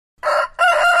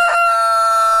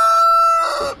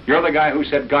You're the guy who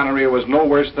said gonorrhea was no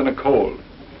worse than a cold.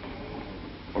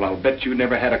 Well, I'll bet you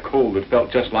never had a cold that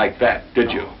felt just like that,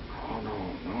 did you? Oh,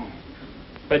 no.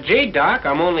 But gee, Doc,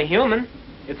 I'm only human.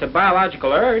 It's a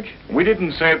biological urge. We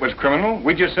didn't say it was criminal.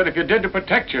 We just said if you did to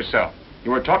protect yourself. You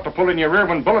were taught to pull in your rear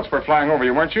when bullets were flying over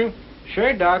you, weren't you?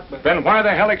 Sure, Doc, but... Then why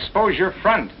the hell expose your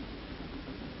front?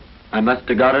 I must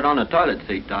have got it on a toilet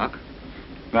seat, Doc.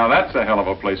 Now that's a hell of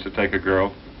a place to take a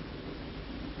girl.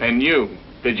 And you,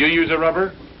 did you use a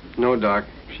rubber? No, Doc.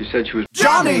 She said she was...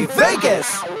 Johnny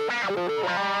Vegas!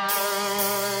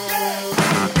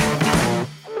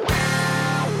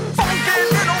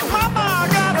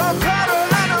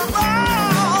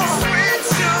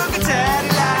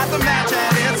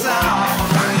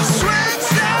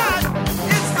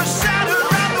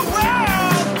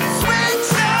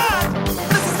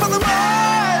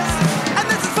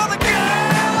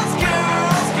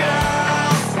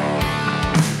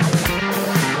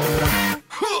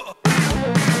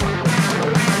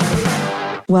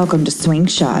 Welcome to Swing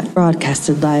Shot,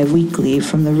 broadcasted live weekly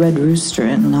from the Red Rooster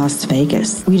in Las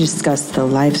Vegas. We discuss the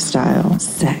lifestyle,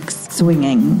 sex,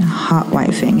 swinging, hot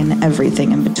wifing, and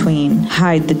everything in between.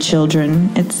 Hide the children.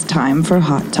 It's time for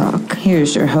Hot Talk.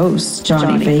 Here's your host,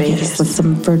 Johnny Vegas, with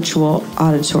some virtual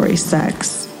auditory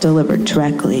sex delivered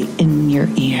directly in your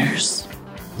ears.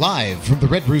 Live from the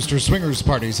Red Rooster Swingers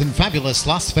Parties in fabulous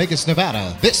Las Vegas,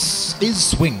 Nevada, this is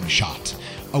Swing Shot,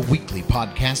 a weekly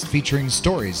podcast featuring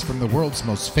stories from the world's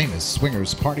most famous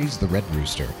swingers parties, the Red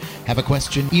Rooster. Have a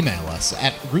question? Email us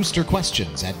at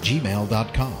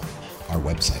roosterquestions@gmail.com. Our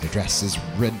website address is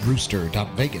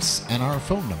redrooster.vegas, and our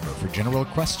phone number for general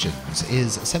questions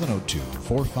is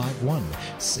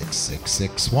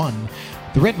 702-451-6661.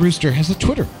 The Red Rooster has a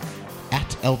Twitter, at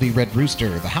LV Red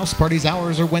Rooster. The house party's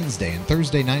hours are Wednesday and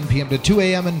Thursday 9 p.m. to 2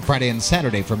 a.m. and Friday and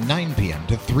Saturday from 9 p.m.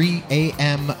 to 3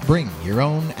 a.m. Bring your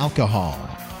own alcohol.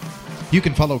 You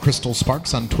can follow Crystal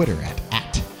Sparks on Twitter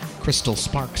at Crystal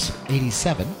Sparks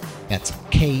 87. That's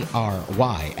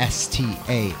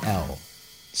KRYSTAL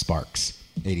Sparks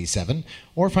 87.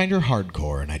 Or find her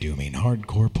hardcore, and I do mean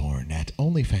hardcore porn, at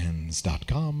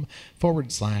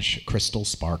onlyfans.com/Crystal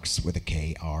Sparks with a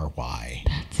KRY.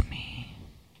 That's me.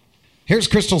 Here's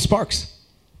Crystal Sparks.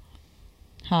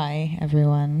 Hi,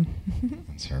 everyone.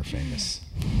 That's her famous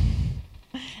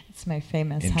It's my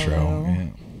famous intro. hello. Yeah.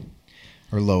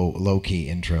 Or low-key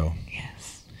intro.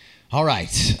 Yes. All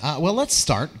right. Well, let's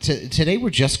start. Today we're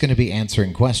just going to be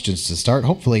answering questions to start.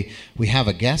 Hopefully we have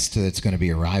a guest that's going to be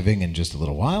arriving in just a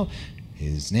little while.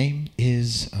 His name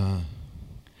is...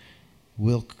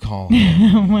 we'll call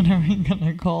him... What are we going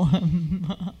to call him?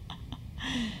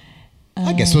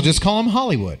 I guess we'll just call him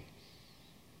Hollywood.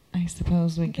 I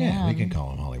suppose we can. Yeah, we can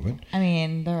call him Hollywood. I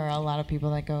mean, there are a lot of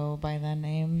people that go by that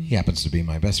name. He happens to be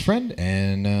my best friend,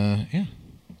 and yeah.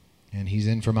 And he's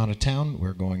in from out of town.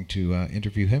 We're going to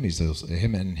interview him. He's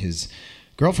him and his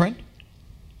girlfriend.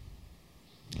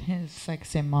 His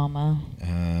sexy mama.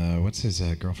 What's his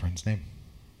girlfriend's name?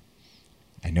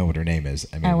 I know what her name is.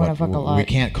 I mean, I wanna fuck a lot. We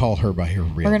can't call her by her real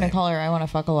name. We're going to call her I Want to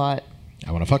Fuck a Lot.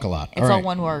 I want to fuck a lot. It's all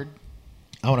one word.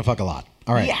 I want to fuck a lot.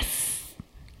 All right. Yes.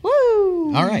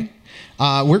 Woo! All right.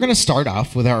 We're going to start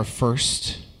off with our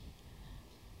first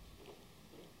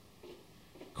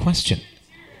question.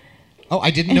 Oh, I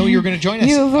didn't know you were going to join us.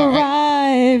 You've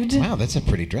arrived. Wow, that's a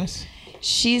pretty dress.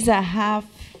 She's a half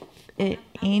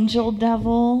angel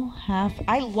devil, half...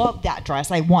 I love that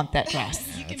dress. I want that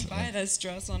dress. You can buy this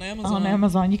dress on Amazon. On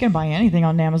Amazon. You can buy anything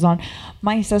on Amazon.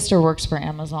 My sister works for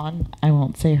Amazon. I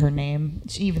won't say her name,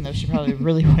 even though she probably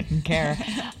really wouldn't care.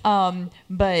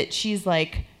 But she's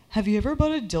like, have you ever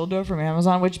bought a dildo from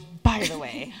Amazon? Which, by the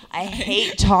way, I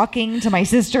hate talking to my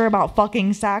sister about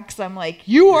fucking sex. I'm like,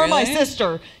 you are my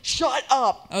sister. Shut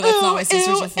up. Oh, that's not what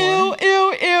sisters are for.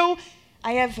 Ew.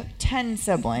 I have 10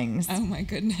 siblings. Oh, my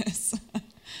goodness.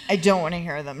 I don't want to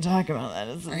hear them talk about that.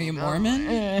 Are you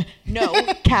Mormon? No,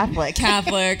 Catholic.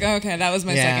 Catholic. Okay, that was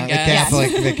my second guess.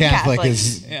 The Catholic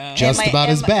is just about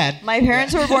as bad. My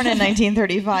parents were born in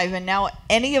 1935, and now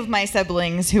any of my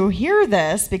siblings who hear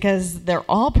this, because they're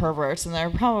all perverts, and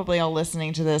they're probably all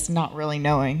listening to this not really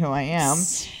knowing who I am,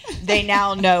 they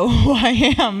now know who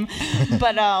I am.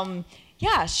 But,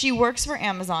 yeah, she works for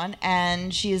Amazon,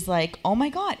 and she's like, oh, my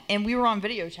God. And we were on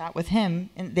video chat with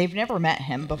him, and they've never met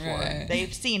him before. Right.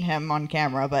 They've seen him on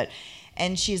camera,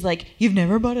 and she's like, you've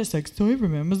never bought a sex toy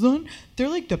from Amazon? They're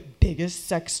like the biggest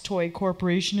sex toy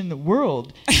corporation in the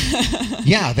world.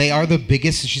 Yeah, they are the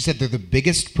biggest. She said they're the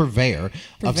biggest purveyor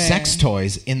of sex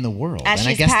toys in the world. And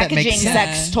I guess that makes packaging sense.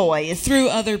 sex toys. Through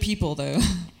other people, though.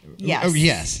 Yes. Oh,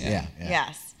 yes. Yeah. Yeah.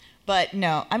 Yes. But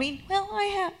no, I mean, well,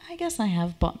 I guess I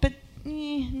have bought, but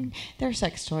their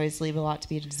sex toys leave a lot to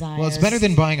be desired. Well, it's better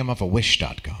than buying them off of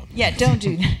Wish.com. Yeah, don't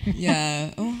do that.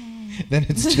 Yeah. Oh. Then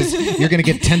it's just, you're going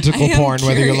to get tentacle I am porn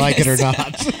whether you like it or curious.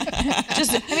 not.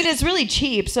 It's really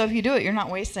cheap, so if you do it, you're not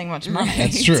wasting much money. Right.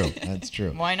 That's true. That's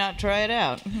true. Why not try it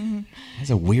out? Has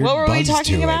a weird What were we buzz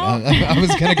talking to about? it. I was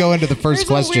going to go into the first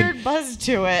There's question. a weird buzz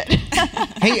to it.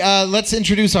 Hey, let's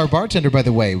introduce our bartender, by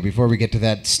the way, before we get to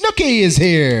that. Snooky is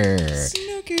here.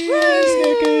 Snooki.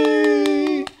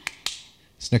 Snooky.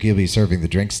 Snooky will be serving the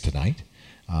drinks tonight.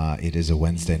 It is a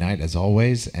Wednesday night, as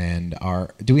always. And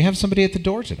do we have somebody at the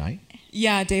door tonight?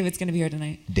 Yeah, David's going to be here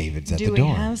tonight. David's at Do the we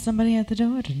door. have somebody at the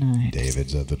door tonight?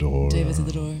 David's at the door. David's at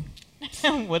the door.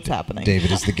 What's happening?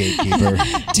 David is the gatekeeper.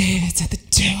 David's at the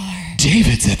door.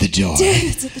 David's at the door.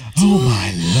 David's at the door. Oh,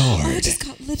 my Oh, I Lord. just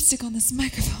got lipstick on this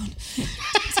microphone.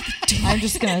 I'm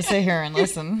just going to sit here and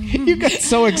listen. You got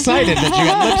so excited that you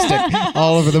got lipstick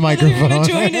all over the You're microphone. going to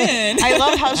join in. I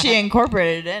love how she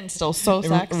incorporated it and still so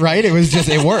sexy. Right? It was just,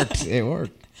 it worked. It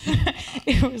worked.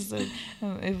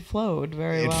 It flowed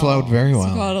very well. It flowed very It's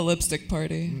called well. a lipstick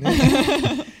party.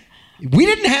 We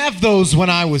didn't have those when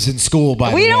I was in school,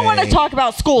 by the way. We don't want to talk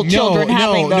about school children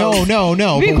having those. No.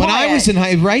 Be But when I quiet. was in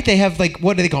high, right, they have like,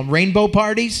 what do they call them? Rainbow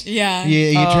parties? Yeah.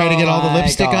 You try to get all the my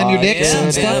lipstick on your God. dicks Yeah,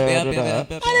 and stuff. yep. I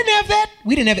didn't have that.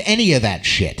 We didn't have any of that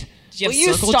shit. Do you have Will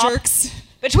you circle stop? jerks?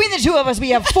 Between the two of us, we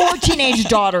have 4 teenage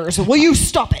daughters. Will you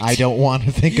stop it? I don't want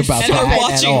to think about And that we're at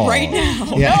watching all. right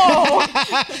now. Yeah. No,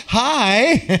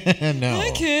 Hi. No. Hi,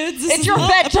 kids. This it's is your not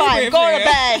bedtime. appropriate Go for to you.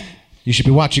 bed. You should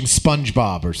be watching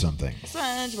SpongeBob or something.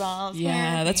 SpongeBob.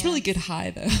 Yeah, that's really good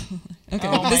high, though. Okay,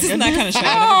 Oh, this my isn't that kind of show.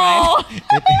 Oh,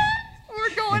 It-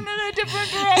 we're going in a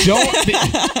different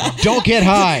direction. don't get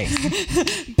high.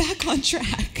 Back on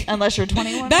track. Unless you're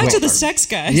 21. Back to Wait. the sex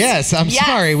guys. Yes, I'm Yes.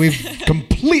 sorry. We've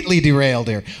completely derailed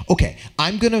here. Okay,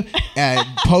 I'm going to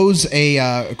pose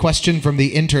a question from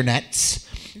the internets,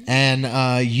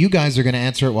 and you guys are going to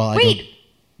answer it while I go Wait.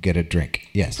 get a drink.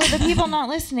 Yes. For the people not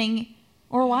listening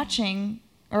or watching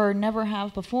or never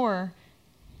have before,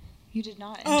 you did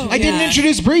not. Oh, I didn't Yeah.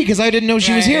 introduce Bree because I didn't know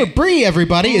she was here. Right. Bree,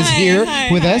 everybody, is Hi, here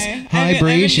hi, with us. hi. Hi, I'm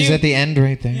Bree. a She's new- at the end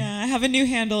right there. Yeah, I have a new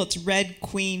handle. It's Red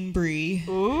Queen Brie.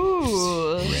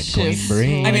 Ooh. Red Queen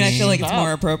Bree. I mean, I feel like it's Wow.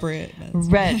 more appropriate. but-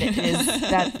 Red is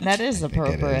that is I think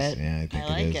it appropriate. is. Yeah, I think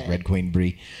like it is. it. Red Queen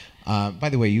Bree. By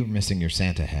the way, you were missing your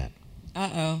Santa hat.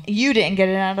 Uh-oh. You didn't get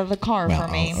it out of the car Well,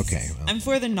 for me. oh, okay. Well, I'm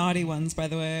for the naughty ones, by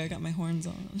the way. I got my horns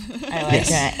on. I like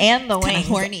Yes. it. And the Kinda wings.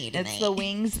 horny It's tonight. the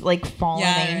wings like fallen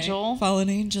Yeah, right. angel. Fallen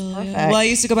Angel. Yeah. Perfect. Well, I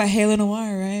used to go by Halo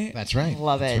Noir, right? That's right.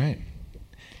 Love That's it. right.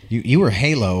 You were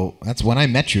Halo. That's when I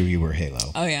met you. You were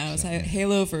Halo. Oh, yeah. I was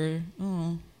Halo for,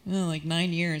 like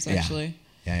 9 years, Yeah. actually.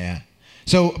 Yeah.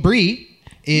 So Bree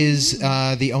is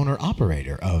the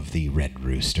owner-operator of the Red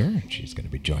Rooster. She's going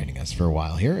to be joining us for a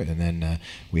while here. And then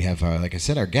we have, like I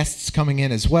said, our guests coming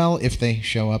in as well, if they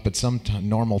show up at some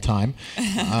normal time.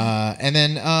 And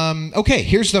then, okay,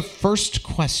 here's the first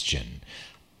question.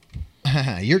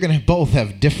 You're going to both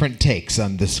have different takes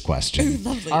on this question.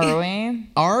 Lovely. Are we?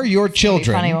 Are your It'd be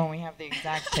children... funny when we have the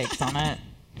exact takes on it.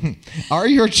 Are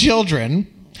your children,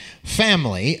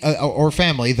 family,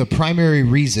 the primary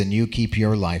reason you keep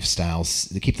your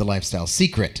keep the lifestyle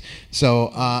secret?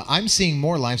 So I'm seeing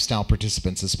more lifestyle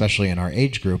participants, especially in our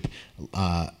age group,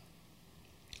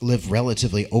 live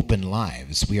relatively open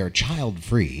lives. We are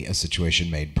child-free, a situation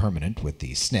made permanent with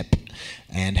the SNP,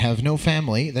 and have no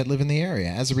family that live in the area.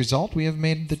 As a result, we have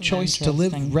made the choice to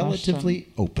live interesting relatively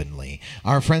openly.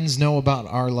 Our friends know about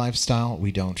our lifestyle.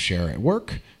 We don't share at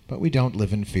work, but we don't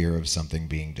live in fear of something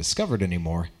being discovered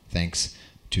anymore, thanks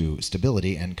to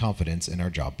stability and confidence in our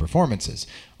job performances.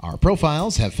 Our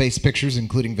profiles have face pictures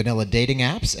including vanilla dating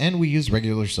apps, and we use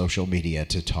regular social media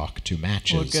to talk to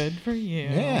matches. Well, good for you.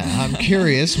 Yeah, I'm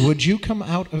curious, would you come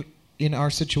out in our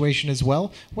situation as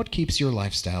well? What keeps your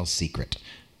lifestyle secret?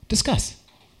 Discuss.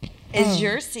 Is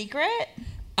your secret?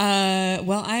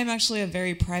 Well, I am actually a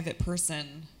very private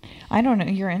person. I don't know.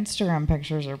 Your Instagram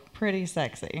pictures are pretty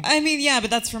sexy. I mean, yeah, but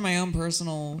that's for my own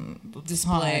personal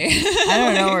display. I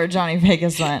don't know where Johnny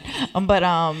Vegas went, but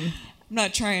I'm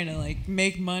not trying to like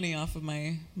make money off of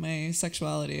my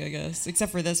sexuality, I guess,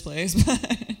 except for this place. But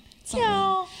it's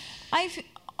not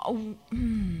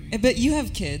really- But you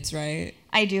have kids, right?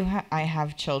 I do. I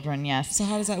have children. Yes. So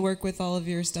how does that work with all of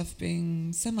your stuff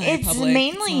being semi-public? It's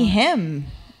mainly not- him.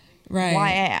 Right.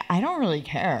 Why I don't really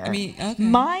care. I mean, okay.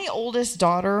 My oldest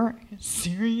daughter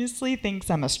seriously thinks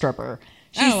I'm a stripper.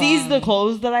 She Oh, sees the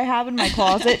clothes that I have in my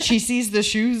closet. She sees the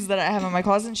shoes that I have in my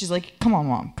closet, and she's like, "Come on,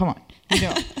 Mom, come on." You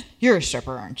know, you're a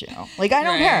stripper, aren't you? Like, I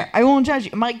don't Right. care. I won't judge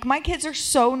you. My kids are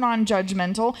so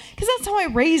non-judgmental because that's how I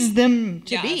raised them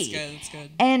to Yeah, be. that's good.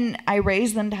 And I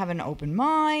raised them to have an open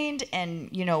mind. And,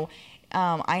 you know,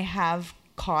 I have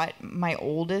caught my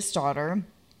oldest daughter,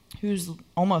 who's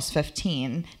almost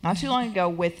 15, not too long ago,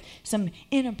 with some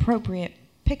inappropriate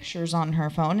pictures on her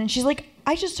phone. And she's like,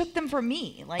 I just took them for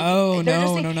me. Like, Oh, they're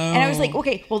just no. And I was like,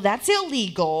 okay, well, that's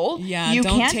illegal. Yeah, you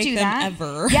don't can't take do them that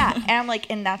ever. Yeah, and I'm like,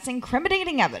 and that's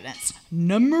incriminating evidence.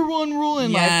 Number one rule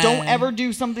in life: Yeah. don't ever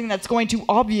do something that's going to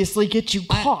obviously get you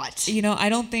caught. I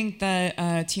don't think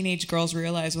that teenage girls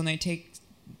realize when they take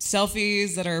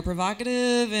selfies that are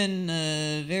provocative in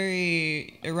a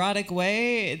very erotic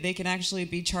way, they can actually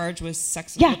be charged with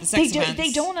sex. Yeah, with the sex offense.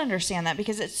 they don't understand that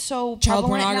because it's so Child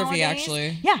prevalent pornography, nowadays.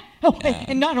 actually. Yeah. Oh,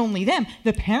 and not only them,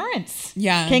 the parents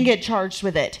Yeah. can get charged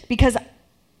with it because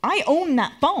I own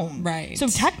that phone. Right. So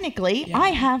technically, Yeah. I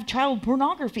have child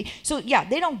pornography. So yeah,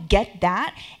 they don't get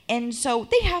that, and so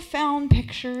they have found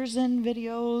pictures and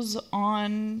videos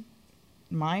on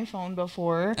my phone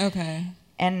before. Okay.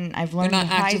 And I've They're learned not to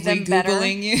hide actively them better.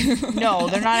 Googling you. No,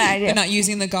 they're not. They're not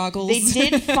using the goggles. They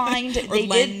did find. or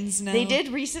lens now. They did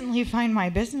recently find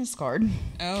my business card.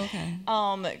 Oh, okay.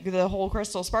 The whole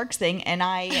Crystal Sparks thing, and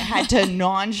I had to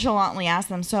nonchalantly ask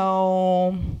them,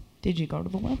 so did you go to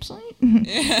the website?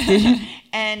 Did you?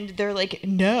 And they're like,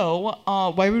 no.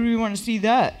 Why would we want to see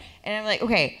that? And I'm like,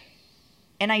 okay.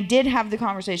 And I did have the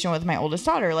conversation with my oldest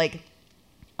daughter, like,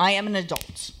 I am an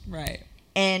adult. Right.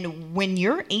 And when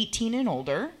you're 18 and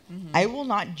older, I will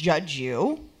not judge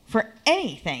you for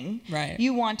anything Right.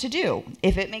 you want to do.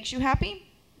 If it makes you happy,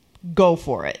 go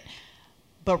for it.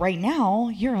 But right now,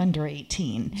 you're under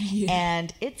 18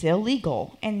 and it's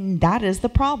illegal. And that is the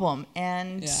problem.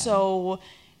 And so,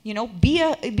 you know, be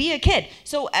a kid.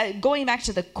 So going back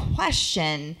to the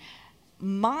question,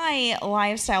 my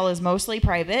lifestyle is mostly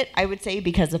private, I would say,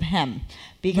 because of him.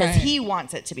 Because Right. he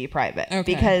wants it to be private. Okay.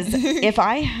 Because if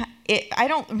I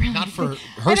don't really... Not for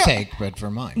I her don't- sake, but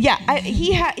for mine. Yeah,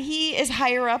 he is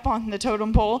higher up on the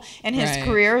totem pole in his Right.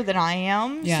 career than I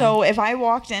am. Yeah. So if I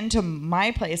walked into my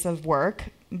place of work,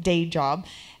 day job,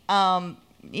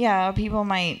 people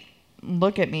might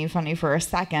look at me funny for a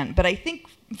second, but I think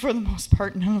for the most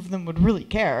part, none of them would really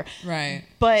care. Right.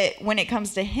 But when it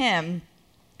comes to him,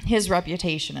 his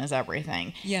reputation is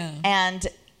everything. Yeah. And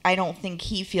I don't think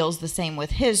he feels the same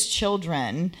with his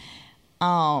children.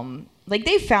 Like,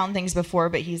 they've found things before,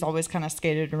 but he's always kind of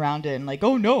skated around it and like,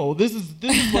 oh no, this is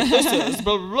what this is,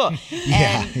 blah, blah, blah.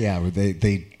 Yeah.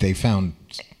 They found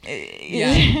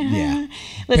Yeah.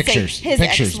 Let's pictures, say his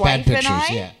pictures, ex-wife bad pictures. and I,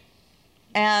 Yeah.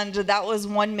 and that was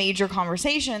one major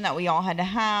conversation that we all had to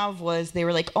have was they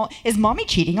were like, oh, is mommy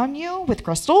cheating on you with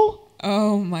Crystal?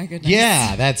 Oh my goodness.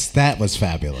 Yeah, that was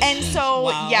fabulous. And yeah. so,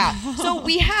 Wow. so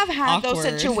we have had those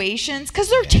Awkward. situations because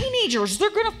they're teenagers. They're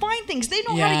going to find things. They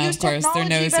know how to use of course. They're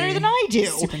technology better nosy. than I do.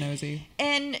 Super nosy.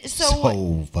 And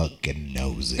so fucking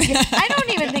nosy. I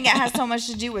don't even think it has so much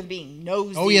to do with being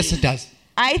nosy. Oh yes, it does.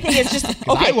 I think it's just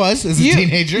okay. I was as a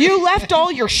teenager. You left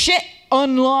all your shit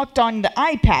unlocked on the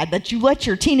iPad that you let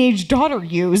your teenage daughter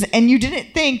use, and you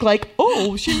didn't think like,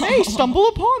 oh, she may stumble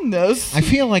upon this. I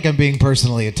feel like I'm being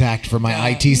personally attacked for my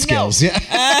IT skills. Yeah.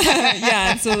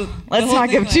 Yeah. So Let's not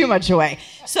give too much away.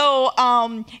 So,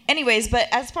 anyways, but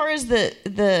as far as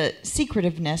the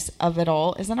secretiveness of it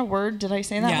all, is that a word? Did I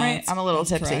say that Yeah, right? that's- I'm a little that's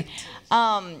tipsy.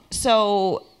 correct.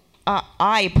 So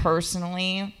I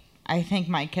personally, I think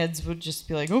my kids would just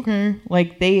be like, okay,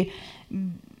 like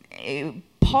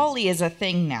poly is a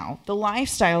thing now. The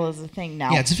lifestyle is a thing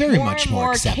now. Yeah, it's very more much and more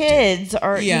more accepted. kids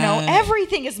are, Yeah.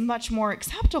 everything is much more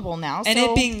acceptable now. And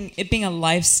so, it being a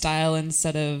lifestyle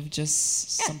instead of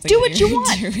just something. do that what you you're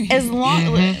want. doing. As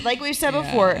long, like we've said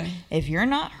before, Yeah. if you're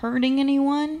not hurting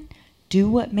anyone, do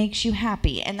what makes you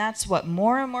happy. And that's what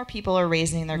more and more people are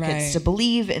raising their kids Right. to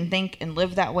believe and think and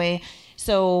live that way.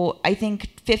 So I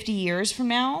think 50 years from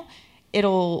now,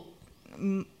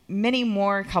 many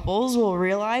more couples will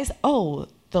realize, oh,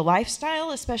 the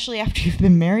lifestyle, especially after you've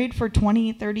been married for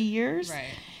 20, 30 years, Right.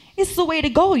 it's the way to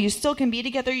go. You still can be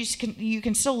together. You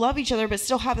can still love each other, but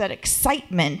still have that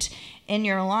excitement in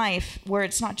your life where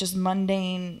it's not just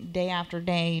mundane day after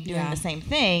day doing Yeah. the same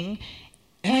thing.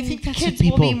 And I think that's what kids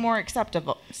will be people- more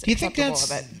acceptable. Do you think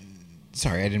acceptable that's? of it.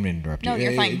 Sorry, I didn't mean to interrupt No, you.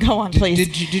 you're fine. Go on, please.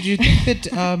 Did you think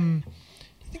that?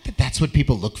 I think that that's what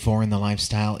people look for in the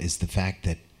lifestyle is the fact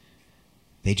that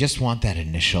they just want that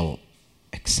initial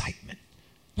excitement.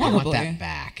 They want Probably. that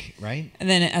back, right? And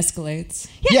then it escalates.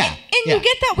 Yeah, and yeah. you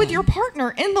get that with your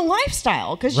partner in the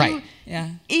lifestyle because Right. Yeah.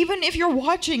 even if you're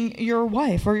watching your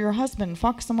wife or your husband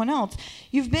fuck someone else,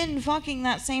 you've been fucking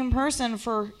that same person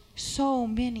for so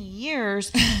many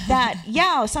years that,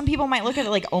 yeah, some people might look at it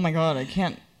like, oh my God, I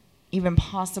can't even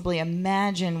possibly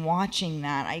imagine watching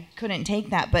that. I couldn't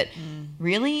take that. But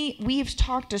really, we've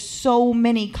talked to so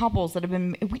many couples that have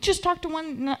been, we just talked to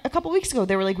one a couple weeks ago.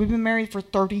 They were like, we've been married for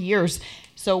 30 years.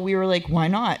 So we were like, why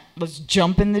not? Let's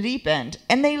jump in the deep end.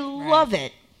 And they love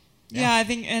it. Yeah, I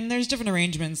think, and there's different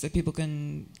arrangements that people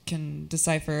can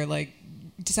decipher, like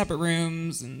separate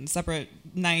rooms and separate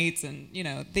nights, and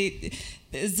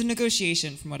it's a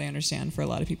negotiation from what I understand for a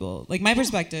lot of people. Like my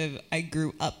perspective, I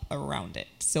grew up around it,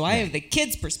 so I have the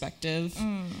kids' perspective.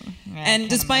 And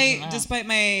despite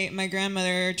my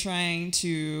grandmother trying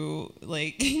to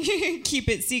like keep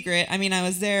it secret, I mean, I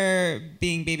was there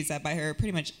being babysat by her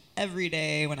pretty much every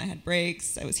day when I had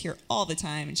breaks. I was here all the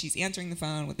time, and she's answering the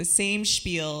phone with the same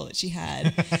spiel that she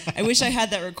had. I wish I had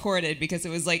that recorded because it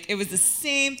was the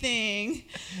same thing.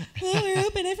 Well, we're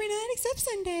open every night except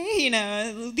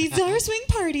Sunday. These are swing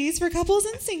parties for couples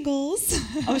and singles.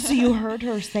 Oh, so you heard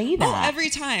her say that? Oh, every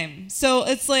time. So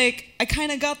it's like I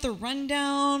kind of got the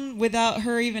rundown without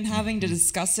her even having to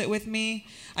discuss it with me.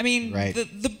 I mean,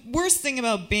 the worst thing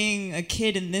about being a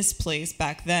kid in this place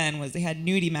back then was they had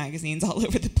nudie magazines all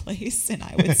over the place, and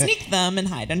I would sneak them and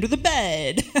hide under the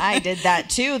bed. I did that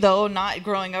too, though, not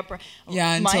growing up.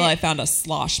 Yeah, until I found a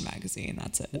Slosh magazine.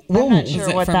 That's it. I'm not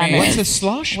sure what that is. What's a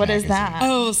Slosh What magazine? is that?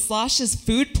 Oh, Slosh is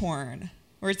food porn.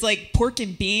 Where it's like pork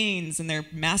and beans, and they're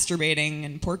masturbating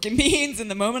and pork and beans.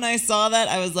 And the moment I saw that,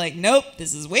 I was like, nope,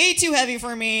 this is way too heavy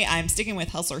for me. I'm sticking with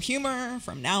Hustler humor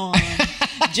from now on.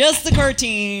 Just the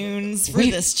cartoons for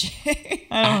this chick.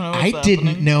 I don't know. I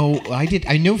didn't know.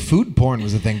 I know food porn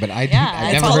was a thing, but I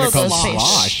never heard it called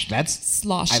slosh. That's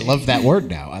slosh. I love that word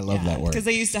now. I love that word. Because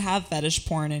they used to have fetish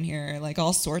porn in here, like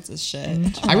all sorts of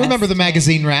shit. I remember the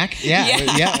magazine rack. Yeah.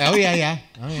 Oh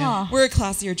yeah. We're a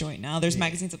classier joint now. There's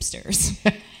magazines upstairs.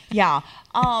 Yeah.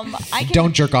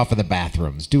 Don't jerk off in the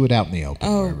bathrooms. Do it out in the open.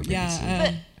 Oh yeah.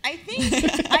 But I think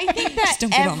that just don't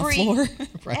get on the floor.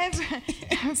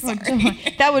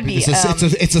 That would be.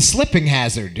 It's a slipping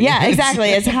hazard. Yeah,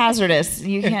 exactly. It's hazardous.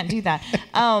 You can't do that.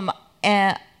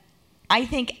 And I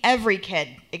think every kid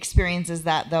experiences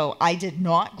that, though. I did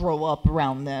not grow up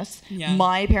around this. Yeah.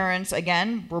 My parents,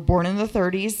 again, were born in the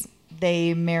 30s.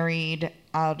 They married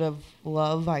out of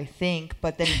love, I think,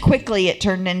 but then quickly it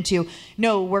turned into,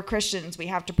 no, we're Christians, we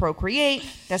have to procreate.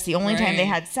 That's the only time they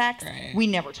had sex. We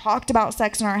never talked about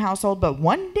sex in our household, but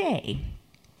one day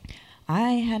I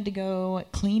had to go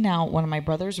clean out one of my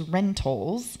brother's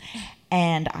rentals,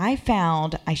 and I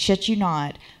found, I shit you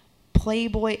not,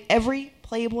 every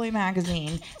Playboy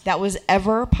magazine that was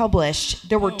ever published.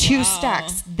 There were two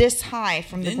stacks this high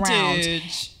from the ground,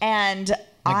 and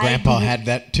my grandpa had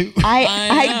that too.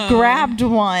 I grabbed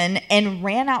one and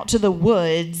ran out to the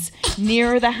woods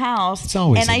near the house. It's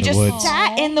always and in I the just woods.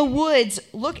 sat in the woods.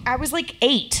 Look, I was like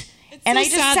 8. It's and so I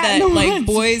just sad sat that in the like woods.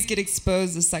 boys get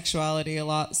exposed to sexuality a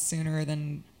lot sooner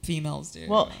than females do.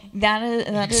 Well, that is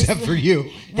Except for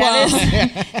you.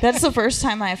 that's the first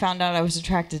time I found out I was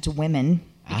attracted to women.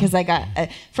 Because I got,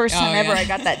 first time ever, I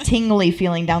got that tingly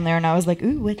feeling down there, and I was like,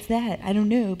 ooh, what's that? I don't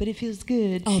know, but it feels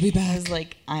good. I'll be back. I was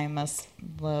like, I must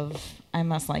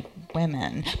like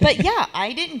women. But yeah,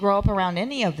 I didn't grow up around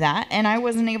any of that, and I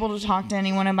wasn't able to talk to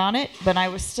anyone about it, but I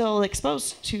was still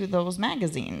exposed to those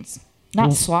magazines.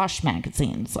 Not Slosh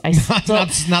magazines. Not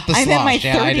the I'm in my Slosh.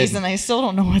 Yeah, 30s, and I still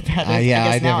don't know what that is. I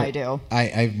guess now I do.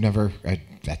 I've never...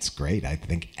 that's great. I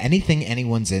think anything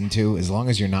anyone's into, as long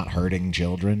as you're not hurting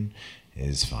children,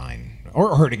 is fine,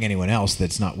 or hurting anyone else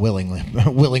that's not willing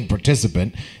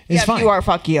participant is fine. If you are,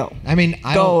 fuck you. I mean,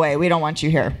 go away. We don't want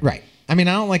you here. Right. I mean,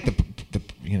 I don't like the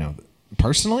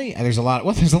personally. There's a lot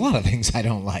of things I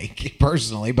don't like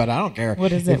personally, but I don't care.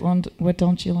 What is it? What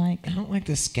don't you like? I don't like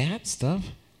the scat stuff.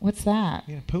 What's that?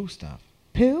 Yeah, poo stuff.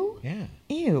 Poo? Yeah.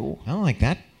 Ew. I don't like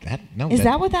that. Is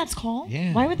that what that's called?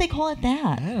 Yeah. Why would they call it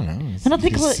that? I don't know. I don't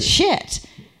think call it shit.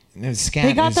 No,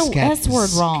 they got the S word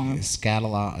wrong.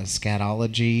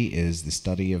 Scatology is the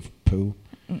study of poo.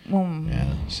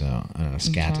 Yeah, so I don't know.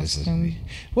 Scat is.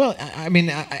 Well, I mean,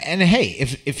 and hey,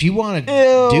 if you want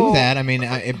to do that, I mean,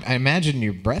 I imagine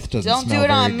your breath doesn't don't smell do it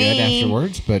very on good me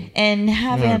afterwards, but and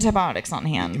have antibiotics on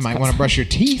hand. You might want to brush your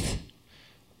teeth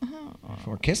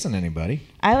before kissing anybody.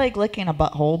 I like licking a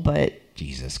butthole, but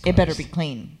Jesus Christ. It better be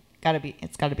clean.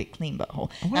 It's got to be clean butthole.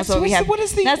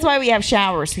 That's why we have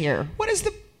showers here. What's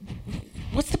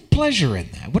the pleasure in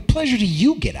that? What pleasure do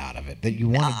you get out of it that you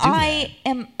want to do I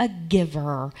am a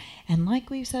giver. And like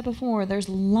we've said before, there's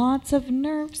lots of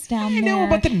nerves down there. I know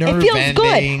about the nerve It feels endings.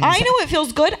 good. I know it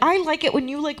feels good. I like it when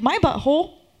you lick my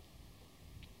butthole.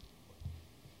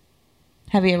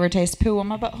 Have you ever tasted poo on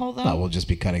my butthole, though? Well, we'll just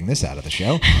be cutting this out of the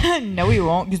show. No, he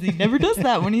won't, because he never does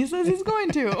that when he says he's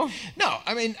going to. No,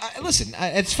 I mean, listen,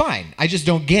 it's fine. I just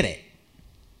don't get it.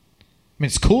 I mean,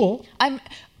 it's cool.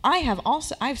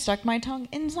 I've stuck my tongue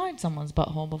inside someone's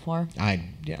butthole before. I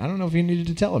don't know if you needed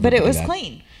to tell But everybody it was that.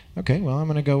 clean. Okay, well, I'm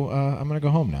gonna go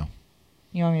home now.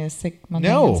 You want me to stick my tongue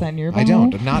No, inside your butthole? I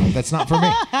don't. That's not for me.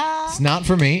 It's not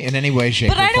for me in any way, shape,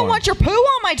 But or I don't form. want your poo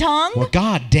on my tongue. Well,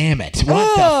 God damn it! What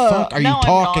Ugh, the fuck are you now I'm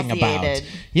talking about? nauseated.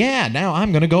 Yeah, now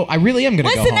I'm gonna go. I really am gonna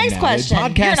What's go the home next now. question? The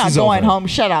podcast You're not is going over. home.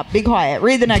 Shut up. Be quiet.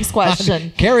 Read the next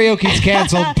question. Karaoke's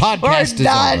canceled. Podcast We're is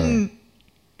done. over.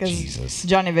 'Cause Jesus.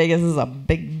 Johnny Vegas is a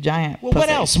big giant. Well, what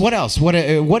pussy. else? What else? What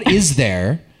is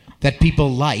there that people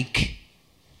like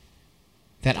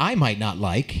that I might not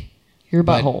like? Your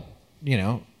But, butthole.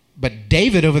 But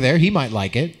David over there, he might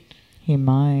like it. He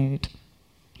might.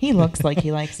 He looks like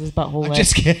he likes his butthole. I'm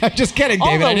just kidding,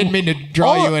 David. I didn't mean to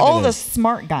draw you into all the this.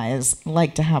 smart guys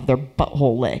like to have their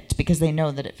butthole licked because they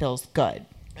know that it feels good.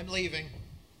 I'm leaving.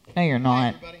 No, you're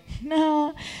not. everybody.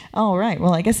 No. All right.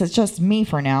 Well, I guess it's just me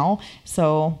for now.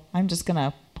 So I'm just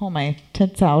gonna pull my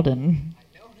tits out and.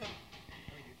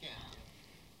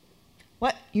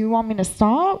 What? You want me to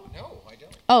stop? No, I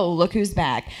don't. Oh, look who's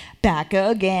back! Back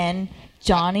again.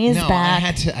 Johnny is No, back. I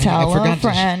had to. Tell I forgot a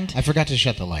friend. I forgot to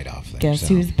shut the light off. There, Guess so.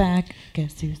 who's back?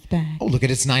 Guess who's back? Oh, look at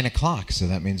it's 9 o'clock. So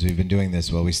that means we've been doing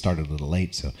this. Well, we started a little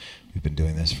late, so we've been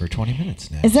doing this for 20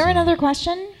 minutes now. Is there so- another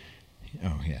question?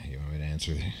 Oh yeah, you want me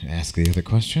to ask the other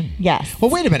question? Yes.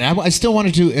 Well, wait a minute. I still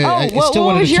wanted to. I what still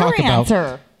wanted was to your talk about.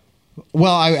 answer?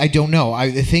 Well, I don't know.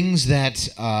 The things that.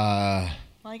 Well,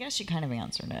 I guess you kind of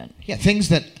answered it. Yeah, things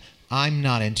that I'm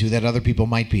not into that other people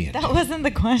might be into. That wasn't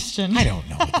the question. I don't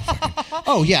know. What the fuck.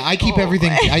 Oh yeah, I keep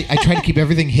everything. I try to keep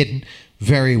everything hidden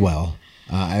very well.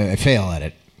 I fail at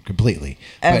it completely.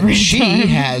 Every But she time.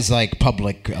 has like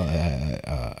public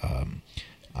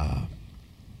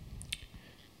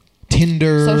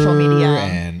Tinder, Social media.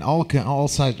 and all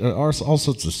sorts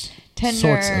of Tinder,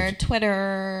 sorts of.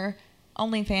 Twitter,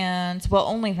 OnlyFans. Well,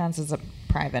 OnlyFans is a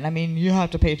private. I mean, you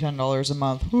have to pay $10 a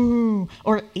month, woo,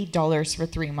 or $8 for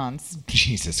 3 months.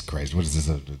 Jesus Christ! What is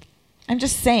this? I'm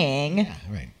just saying, Yeah,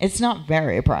 right. it's not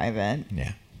very private.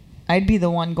 Yeah. I'd be the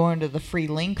one going to the free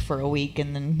link for a week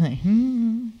and then like,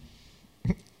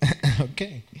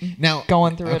 Okay. Now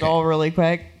going through it okay. all really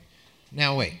quick.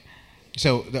 Now wait.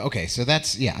 So so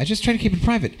that's I just try to keep it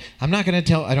private. I'm not going to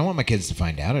tell. I don't want my kids to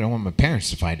find out. I don't want my parents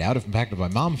to find out. If in fact if my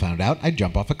mom found out, I'd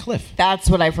jump off a cliff. That's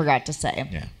what I forgot to say.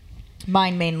 Yeah.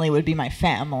 Mine mainly would be my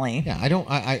family. Yeah. I don't.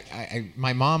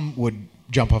 My mom would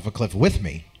jump off a cliff with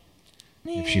me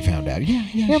if she found out. Yeah.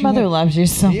 Your she mother would. loves you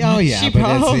so much. Yeah, oh, yeah, She but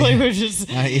that's- probably would just.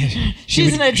 Yeah, she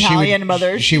She's would- an Italian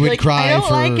mother. She She'd be would like, cry I don't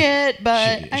for. like it,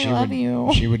 but she I love would,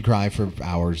 you. She would cry for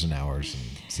hours and hours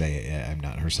and say, "I'm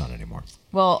not her son anymore."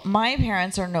 Well, my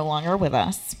parents are no longer with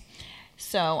us,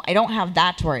 so I don't have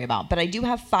that to worry about. But I do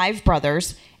have 5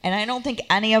 brothers, and I don't think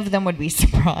any of them would be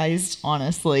surprised,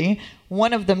 honestly.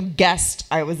 One of them guessed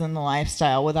I was in the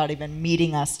lifestyle without even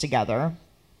meeting us together.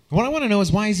 What I want to know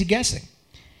is why is he guessing?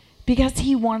 Because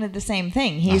he wanted the same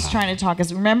thing. He's trying to talk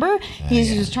his... Remember? He's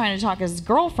yeah. just trying to talk his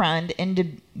girlfriend into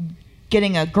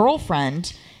getting a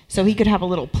girlfriend so he could have a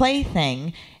little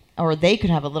plaything, or they could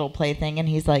have a little plaything, and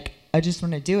he's like, I just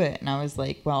want to do it. And I was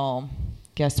like, well,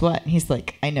 guess what? And he's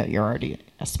like, I know you're already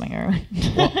a swinger.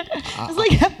 I was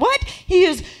like, what? He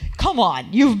is, come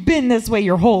on. You've been this way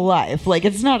your whole life. Like,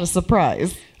 it's not a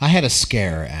surprise. I had a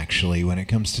scare, actually, when it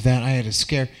comes to that. I had a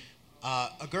scare.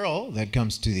 A girl that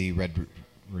comes to the Red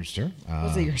Rooster.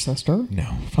 Was it your sister? No,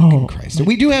 fucking Oh. Christ.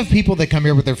 We do have people that come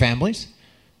here with their families,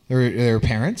 their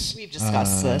parents. We've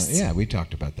discussed this. Yeah, we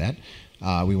talked about that.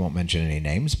 We won't mention any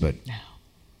names, but...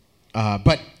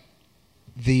 but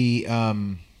the...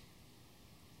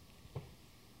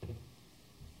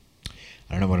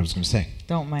 I don't know what I was going to say.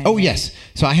 Don't mind. Oh, me. yes.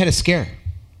 So I had a scare.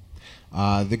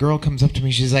 The girl comes up to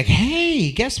me. She's like,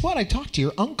 hey, guess what? I talked to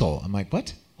your uncle. I'm like,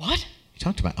 what? What? You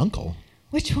talked to my uncle?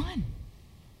 Which one?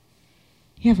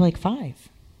 You have like 5.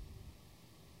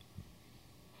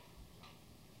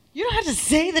 You don't have to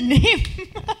say the name.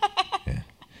 Yeah.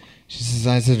 She says,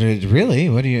 I said, really?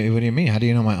 What do you mean? How do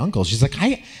you know my uncle? She's like,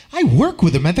 I work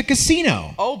with him at the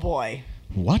casino. Oh, boy.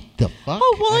 What the fuck?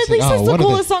 Oh, well, I at said, least that's the what are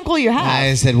coolest uncle you have.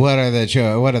 I said, what are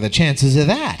the chances of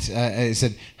that? I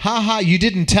said, ha, you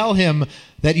didn't tell him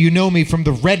that you know me from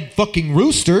the Red fucking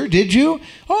Rooster, did you?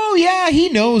 Oh, yeah, he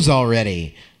knows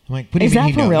already. I'm like, what do you Is mean that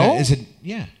he for knows? real? I said,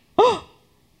 yeah.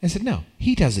 I said, no,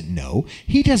 he doesn't know.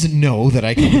 He doesn't know that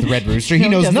I come with the Red Rooster. He No,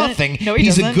 he knows doesn't. nothing. No, he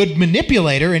He's doesn't. a good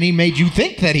manipulator, and he made you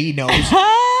think that he knows.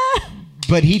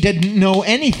 but he didn't know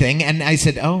anything. And I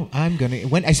said, "Oh, I'm gonna."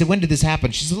 When did this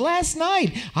happen? She said, "Last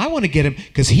night. I want to get him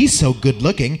because he's so good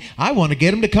looking. I want to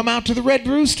get him to come out to the Red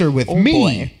Rooster with me."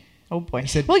 Boy. Oh boy! I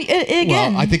said, well,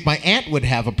 again, I think my aunt would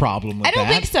have a problem with that. I don't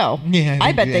think so. Yeah,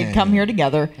 I bet they'd come here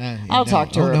together. I'll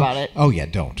talk to her about it. Oh yeah,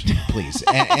 don't please.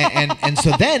 and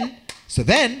so then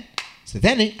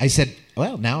I said,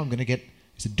 well, now I'm going to get.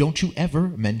 I said, don't you ever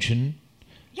mention.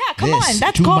 Yeah, come this on.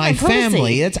 That's to common my courtesy.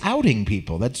 family. That's outing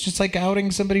people. That's just like outing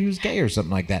somebody who's gay or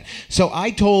something like that. So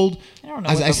I told. I don't know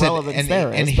what the relevance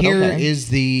there is. And but here okay. is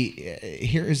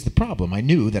the problem. I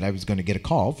knew that I was going to get a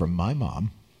call from my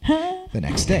mom the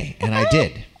next day, and I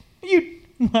did.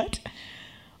 What?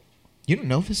 You don't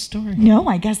know this story? No,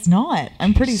 I guess not.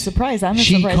 I'm pretty surprised. I'm as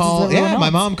She surprised called. as everyone Yeah, my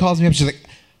else. mom calls me up. She's like,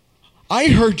 "I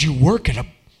heard you work at a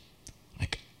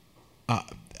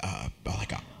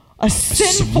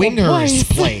sinful swingers place."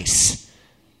 place."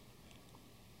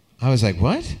 I was like,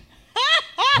 "What?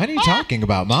 What are you talking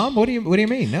about, Mom? What do you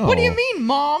mean? No. What do you mean,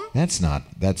 Mom? That's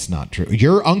not true.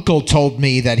 Your uncle told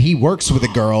me that he works with a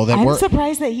girl that I'm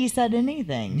surprised that he said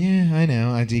anything. Yeah, I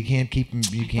know. You can't keep him.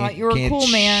 You can't. Thought you were a can't cool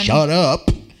man. Shut up.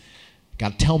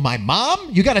 Got to tell my mom.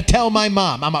 You got to tell my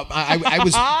mom.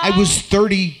 I was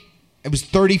 30. I was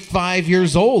 35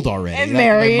 years old already. And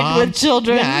married with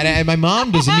children. Yeah, and my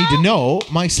mom doesn't need to know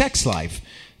my sex life.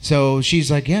 So she's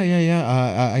like,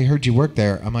 yeah. I heard you work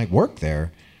there. I'm like, work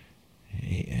there?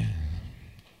 Yeah.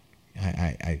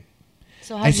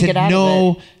 So how did you get out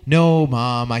of it? No,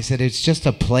 Mom. I said, it's just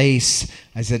a place.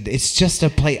 I said, it's just a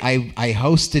place. I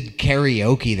hosted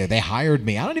karaoke there. They hired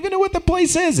me. I don't even know what the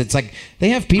place is. It's like they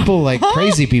have people like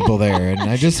crazy people there. And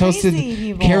I just hosted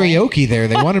people. karaoke there.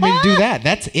 They wanted me to do that.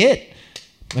 That's it.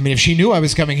 I mean, if she knew I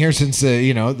was coming here since,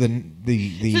 the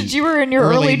Since you were in your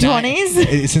early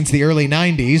 20s? Since the early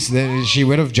 90s, then she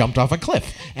would have jumped off a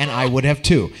cliff. And I would have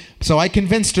too. So I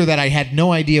convinced her that I had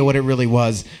no idea what it really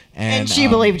was. And she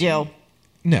believed you.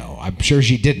 No, I'm sure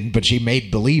she didn't, but she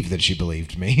made believe that she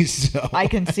believed me. So I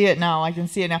can see it now. No, I can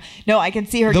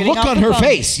see her. The getting look off on the her phone.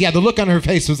 face. Yeah, the look on her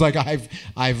face was like,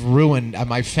 I've ruined.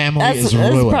 My family is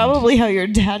ruined. That's probably how your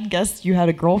dad guessed you had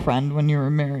a girlfriend when you were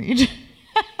married.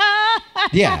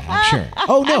 Yeah, I'm sure.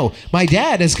 Oh no, my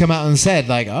dad has come out and said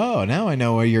like, oh, now I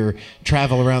know where you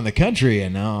travel around the country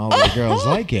and all the girls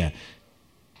like you.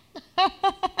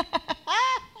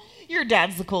 Your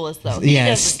dad's the coolest, though. He Yeah,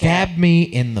 doesn't stab care. me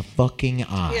in the fucking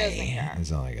eye. He doesn't care.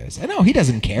 That's all I gotta say. No, he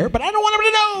doesn't care, but I don't want him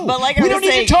to know. But like we I don't was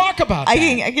saying, need to talk about that.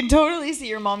 I can totally see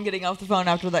your mom getting off the phone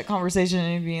after that conversation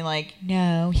and being like,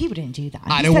 "No, he wouldn't do that.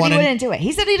 I He don't said wanna- he wouldn't do it.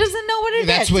 He said he doesn't know what it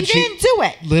That's is. what He didn't do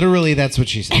it." Literally, that's what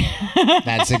she said.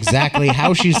 That's exactly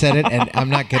how she said it, and I'm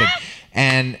not kidding.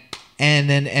 And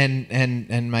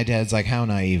then my dad's like, "How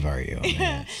naive are you?"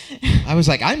 I was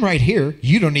like, "I'm right here.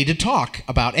 You don't need to talk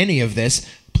about any of this.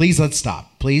 Please, let's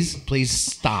stop. Please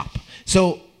stop."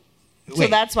 So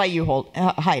that's why you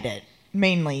hide it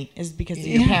mainly is because of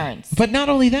your parents But not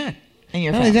only that. and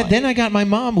your Not only family. that, then I got my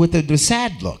mom with the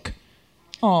sad look.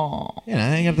 Oh, You know,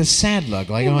 I got the sad look.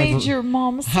 Like, you oh, made I've- your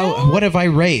mom sad? What have I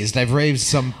raised? I've raised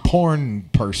some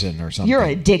porn person or something. You're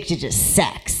addicted to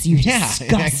sex. You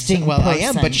disgusting well, I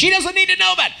person. am, but she doesn't need to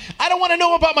know that. I don't want to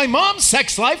know about my mom's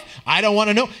sex life. I don't want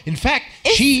to know. In fact,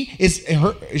 she is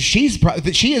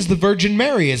the Virgin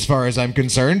Mary as far as I'm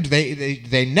concerned.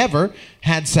 They never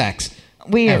had sex.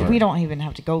 We ever. don't even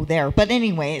have to go there. But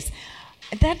anyways,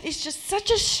 that is just such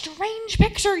a strange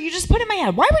picture you just put in my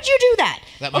head. Why would you do that?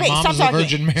 That my okay, mom stop is the talking.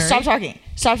 Virgin Mary?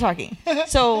 Stop talking.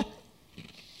 So,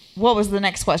 what was the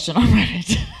next question on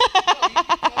Reddit?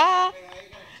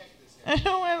 I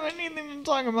don't have anything to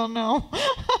talk about now.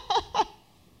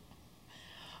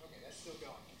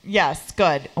 Yes,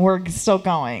 good. We're still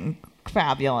going.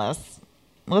 Fabulous.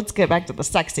 Let's get back to the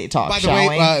sexy talk, By the shall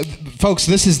way, we? folks,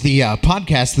 this is the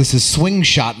podcast. This is Swing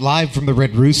Shot live from the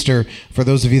Red Rooster. For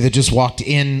those of you that just walked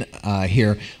in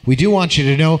here, we do want you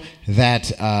to know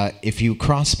that if you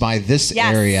cross by this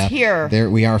Yes, area, here. there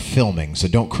we are filming. So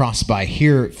don't cross by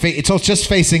here. It's all just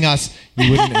facing us. We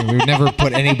would never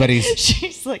put anybody's.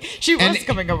 She's like, she was And-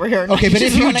 coming over here. Okay, but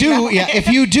She's if you running do, back. if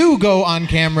you do go on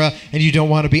camera and you don't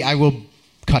want to be, I will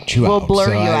cut you We'll out. blur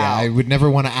So you out. I would never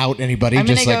want to out anybody, I'm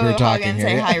just gonna like go we're hug talking and here.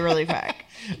 say hi really quick.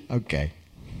 Okay.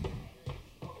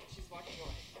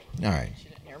 All right. She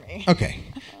didn't hear me. Okay.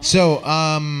 So,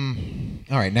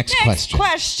 all right, next question.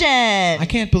 Question. I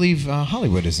can't believe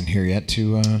Hollywood isn't here yet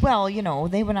to... Well, you know,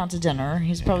 they went out to dinner.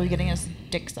 He's probably getting his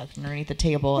dick sucked underneath the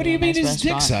table. what at do you a mean nice his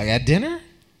dick restaurant. suck? At dinner?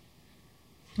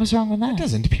 What's wrong with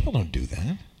that? People don't do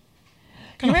that.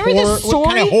 kind of remember the whore, what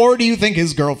kind of story? whore do you think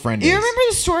his girlfriend is? You remember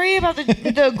the story about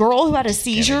the girl who had a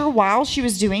seizure while she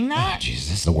was doing that? Jesus,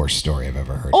 this is the worst story I've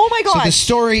ever heard. Oh my So God. the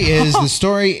story is the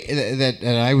story that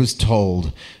I was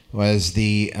told was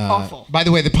the. Awful. By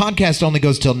the way, the podcast only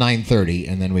goes till 9:30,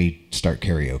 and then we start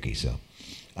karaoke. So.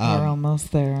 We're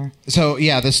almost there. So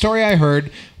yeah, the story I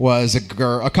heard was a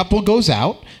couple goes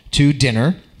out to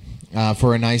dinner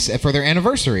for their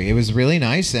anniversary. It was really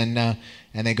nice, and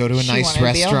they go to a She nice wanted to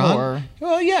be a restaurant. whore.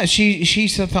 Well, yeah, she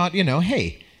thought,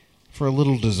 hey, for a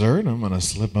little dessert, I'm gonna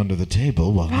slip under the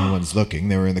table while no one's looking.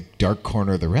 They were in the dark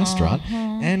corner of the restaurant,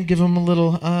 and give them a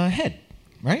little head,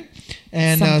 right?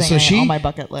 And Something on my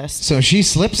bucket list. so she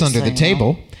slips Just under so the you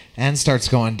table know. and starts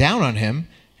going down on him,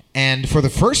 and for the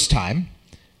first time.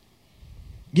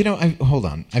 Hold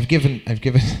on. I've given.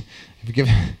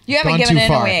 You haven't gone given too it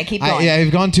far. away. Keep going.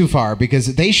 I've gone too far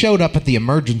because they showed up at the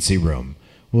emergency room.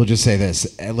 We'll just say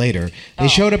this later. They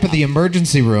showed up at the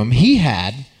emergency room. He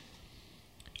had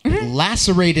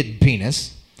lacerated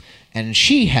penis, and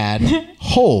she had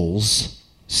holes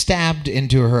stabbed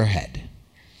into her head.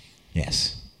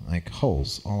 Yes, like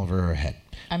holes all over her head.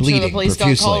 I'm sure bleeding the police got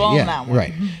profusely. called on Yeah, that one.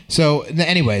 right. So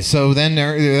anyway, then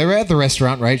they're at the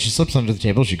restaurant, right? She slips under the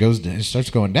table. She starts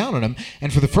going down on him,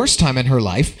 and for the first time in her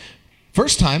life,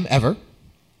 first time ever,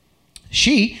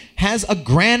 she has a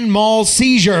grand mal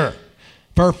seizure.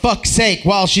 For fuck's sake,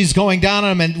 while she's going down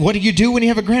on him, and what do you do when you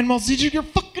have a grand mal seizure? Your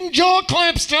fucking jaw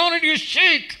clamps down and you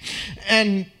shake,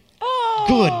 and.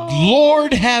 Good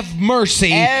Lord have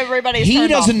mercy. Everybody's He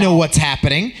turned doesn't off know now. what's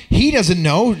happening. He doesn't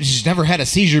know. She's never had a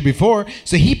seizure before.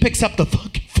 So he picks up the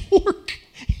fucking fork.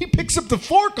 He picks up the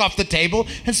fork off the table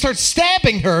and starts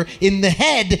stabbing her in the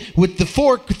head with the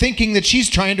fork, thinking that she's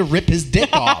trying to rip his dick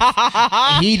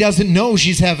off. He doesn't know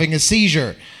she's having a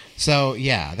seizure. So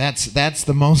yeah, that's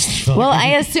the most. Well, I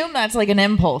assume that's like an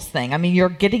impulse thing. I mean, you're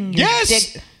getting your Yes!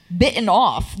 dick bitten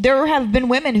off. There have been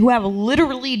women who have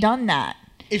literally done that.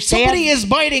 If somebody is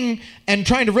biting and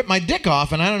trying to rip my dick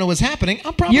off and I don't know what's happening,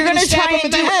 I'm probably You're going to stab try him in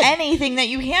and the do head. anything that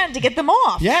you can to get them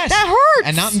off. Yes. That hurts.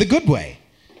 And not in the good way.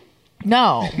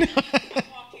 No.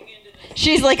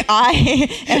 She's like, I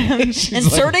am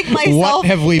inserting like, myself what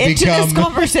have we into become? this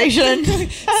conversation.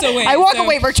 So wait, I walk so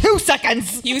away for 2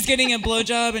 seconds. He was getting a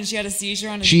blowjob and she had a seizure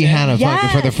on his She dick. had a Yes.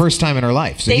 fucking for the first time in her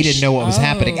life, so They he didn't know what was Oh.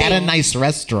 happening at a nice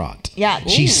restaurant. Yeah.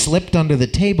 She Ooh. slipped under the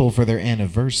table for their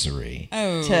anniversary.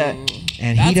 Oh. To-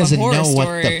 And That's he a doesn't horror know what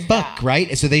story. the fuck,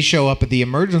 right? So they show up at the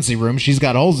emergency room. She's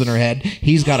got holes in her head.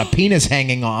 He's got a penis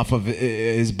hanging off of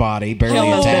his body, barely He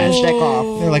almost bit his attached. dick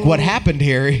off. They're like, what happened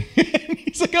here?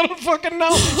 He's like, I don't fucking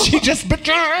know. She just bit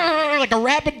like a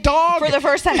rabid dog. For the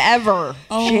first time ever,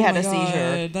 Oh she had my a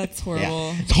seizure. God, that's Yeah.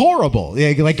 horrible. It's horrible.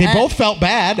 Yeah, like they both felt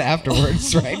bad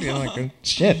afterwards, right? Like,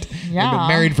 shit. They've Yeah. been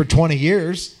married for 20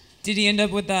 years. Did he end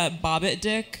up with that Bobbit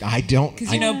dick? I don't. Because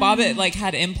Bobbit like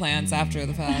had implants after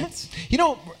the fact. You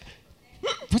know,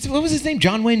 what was his name?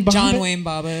 John Wayne Bobbitt? John Wayne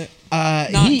Bobbitt.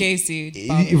 Not Gacy.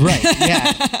 Bobbitt. Right,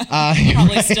 yeah.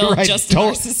 Probably still just a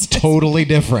narcissist. Totally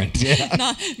different. Yeah.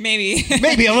 Not maybe.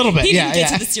 Maybe a little bit. He yeah, didn't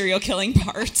get yeah. to the serial killing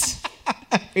part.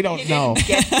 We don't know.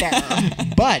 Get there.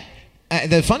 But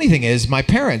the funny thing is, my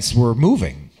parents were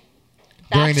moving.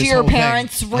 During That's this your whole thing.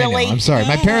 parents, I know, really? I'm sorry.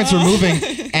 My parents were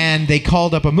moving, and they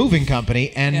called up a moving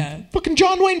company, and Yeah. fucking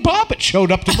John Wayne Bobbitt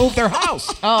showed up to move their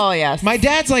house. Oh, yes. My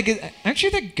dad's like, aren't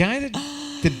you the guy that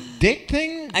the dick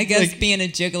thing? I guess like, being a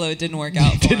gigolo didn't work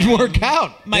out. For didn't him. work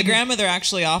out. My grandmother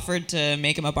actually offered to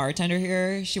make him a bartender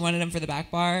here. She wanted him for the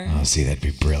back bar. Oh, see, that'd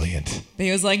be brilliant. But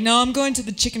he was like, "No, I'm going to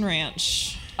the Chicken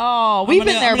Ranch. Oh, we've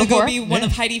been there I'm gonna before. go be one Yeah.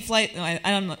 of Heidi Fleiss. No, I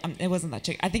don't know. It wasn't that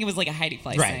chick. I think it was like a Heidi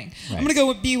Fleiss Right, thing. right. I'm gonna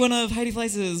go be one of Heidi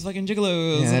Fleiss's fucking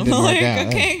gigolos. Yeah, that and didn't I'm work like, out,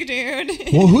 okay,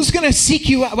 dude. Well, who's gonna seek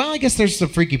you out? Well, I guess there's some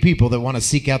freaky people that want to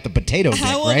seek out the potato dick,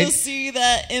 I want right? to see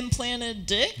that implanted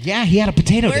dick. Yeah, he had a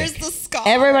potato Where's dick. the scar?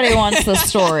 Everybody wants the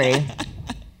story.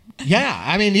 Yeah,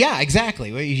 I mean, yeah,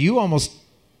 exactly. Well, you almost.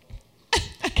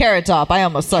 Carrot Top, I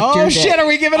almost sucked your Oh dick. shit! Are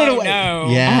we giving it Oh, away? no.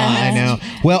 Yeah, I know.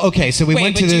 Well, okay, so we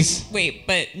went to this. Wait,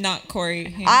 but not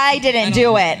Corey. I didn't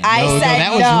do it. I No, said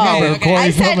that was no. remember, Corey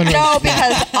I said Feldman no was-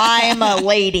 because I'm a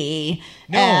lady.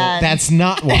 No, and- that's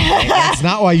not why. That's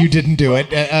not why you didn't do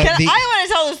it. I want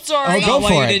to tell the story. Oh, go why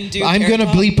for you it. didn't do I'm Carrot going to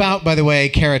Top? bleep out, by the way,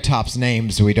 Carrot Top's name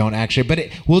so we don't actually. But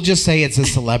we'll just say it's a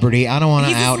celebrity. I don't want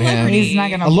to He's a out him. celebrity. He's not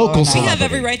gonna A local blow it We up. celebrity. have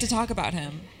every right to talk about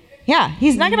him. Yeah,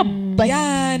 he's not gonna. Like, Yeah,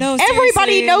 I know.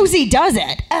 everybody seriously. knows he does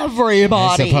it.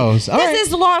 Everybody. I suppose. All this right.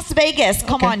 is Las Vegas.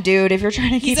 Come Okay. on, dude. If you're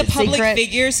trying to He's keep a it public secret.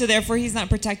 figure, so therefore he's not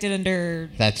protected under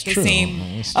That's the true. same.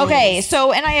 That's Okay,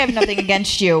 so and I have nothing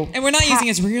against you. And we're not using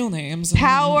his real names.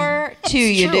 Power to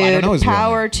you, true. I don't know dude. his real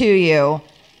Power to you.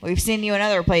 We've seen you in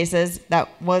other places. That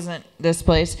wasn't this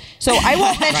place. So I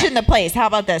won't mention the place. How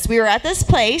about this? We were at this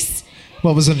place.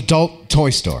 Well, it was an adult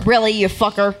toy store. Really, you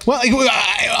fucker? Well,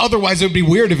 otherwise it would be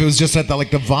weird if it was just at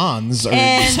the Vons or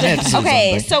Smiths or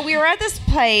okay, something. so we were at this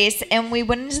place, and we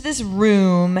went into this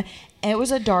room, and it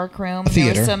was a dark room. A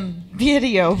theater. There was some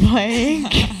video playing.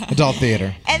 Adult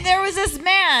theater. And there was this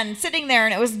man sitting there,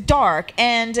 and it was dark.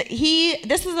 And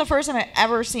this was the first time I'd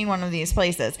ever seen one of these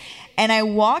places. And I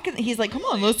walk, and he's like, come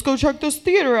on, let's go check this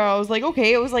theater out. I was like,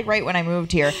 okay. It was like right when I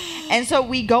moved here. And so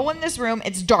we go in this room.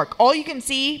 It's dark. All you can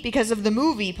see, because of the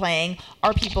movie playing,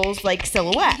 are people's like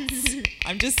silhouettes.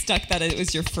 I'm just stuck that it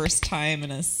was your first time in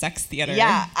a sex theater.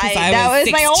 Yeah, 'Cause that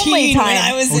was my 16 only time. when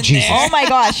I was in Jesus. there. Oh my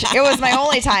gosh, it was my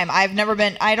only time.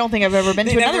 I don't think I've ever been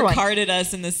They to another never one. carded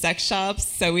us in the sex shops,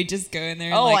 so we just go in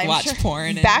there and I'm watch sure.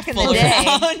 porn. Back in and the fool day,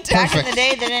 around. back in the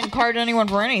day, they didn't card anyone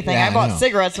for anything. Yeah, I I bought know.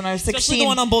 cigarettes when I was 16. Especially the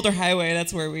one on Boulder Highway.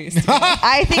 That's where we used to go.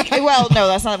 I think. Well, no,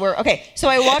 that's not where. Okay, so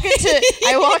I walk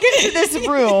into this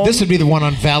room. This would be the one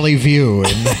on Valley View.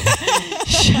 And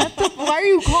Why are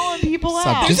you calling people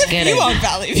Stop, out? just kidding. You on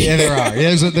Valley View. Yeah, there are.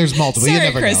 There's multiple. Sorry, you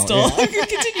never Crystal. know. Yeah.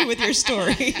 Continue with your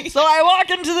story. So I walk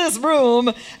into this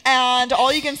room, and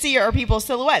all you can see are people's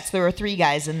silhouettes. There were 3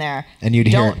 guys in there. And you'd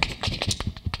hear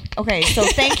Okay, so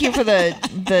thank you for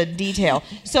the detail.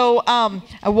 So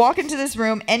I walk into this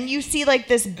room, and you see like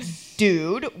this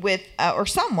dude with or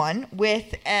someone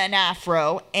with an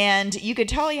afro, and you could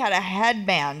tell he had a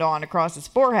headband on across his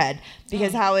forehead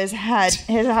because how his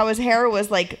hair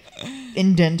was like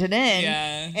indented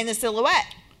in the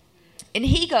silhouette. And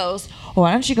he goes,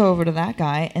 why don't you go over to that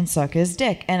guy and suck his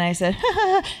dick? And I said,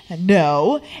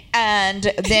 no. And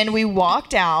then we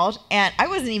walked out, and I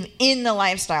wasn't even in the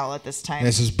lifestyle at this time.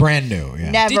 This is brand new.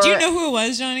 Yeah. Never. Did you know who it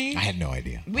was, Johnny? I had no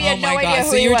idea. We had Oh no my idea God. who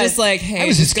So he you were was. just like, hey, I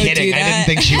was just go kidding. do I didn't that.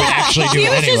 think she would actually do he it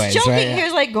was anyways. just joking. Right? He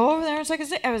was like, go over there and suck his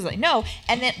dick. I was like, no.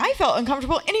 And then I felt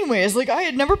uncomfortable anyways. Like, I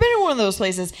had never been in one of those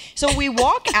places. So we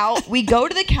walk out. We go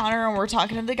to the counter, and we're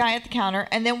talking to the guy at the counter.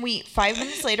 And then 5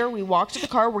 minutes later, we walk to the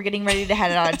car. We're getting ready to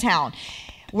head out of town.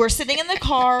 We're sitting in the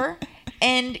car,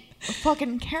 and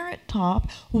fucking Carrot Top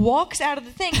walks out of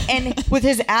the thing and with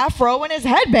his afro and his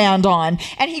headband on,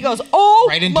 and he goes, "Oh,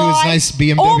 Right into his nice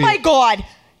BMW. Oh my God,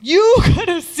 you could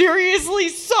have seriously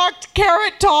sucked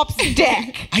Carrot Top's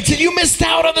dick." I said you missed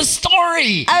out on the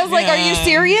story. I was like, "Are you Yeah.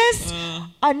 serious?" No.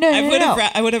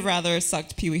 I would have rather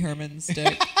sucked Pee Wee Herman's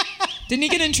dick. Didn't he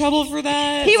get in trouble for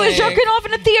that? He was jerking off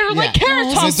in a theater like Carrot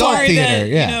It's Top. an adult Sorry theater, that,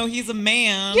 yeah. he's a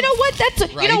man. You know what?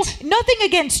 That's Right. nothing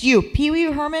against you, Pee Wee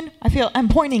Herman. I'm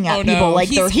pointing at Oh, no, people like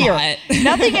he's they're here. hot.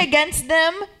 Nothing against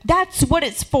them. That's what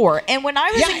it's for. And when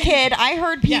I was Yeah. a kid, I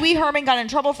heard Pee Wee Herman got in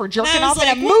trouble for jerking And I was off in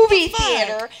a like, what movie the fuck?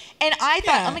 theater, and I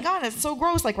thought, Yeah. oh my God, that's so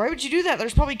gross. Like, why would you do that?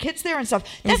 There's probably kids there and stuff.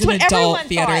 was That's an what adult everyone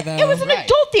theater, thought. though. It was an Right.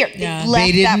 adult theater. Yeah. Left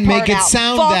They didn't that part make it out.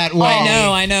 sound Fuck that way.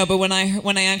 off. I know, but when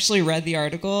I actually read the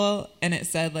article and it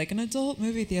said like an adult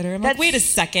movie theater, I'm like, That's- wait a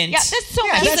second. Yeah, that's so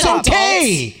Yeah, messed that's up.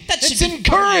 okay. That That's should be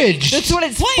encouraged. That's what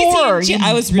it's Why is for. he- you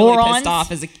I was really morons. pissed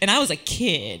off and I was a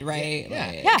kid, right? Yeah.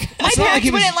 Like- Yeah, my It's not like parents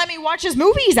he was- wouldn't let me watch his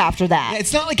movies after that. Yeah,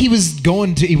 it's not like he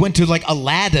went to like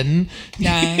Aladdin.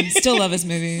 Yeah, still love his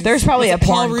movies. There's probably Was a it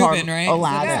Paul porn called Rubin, right?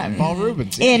 Aladdin. Paul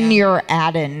Rubens. In your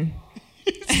Addin.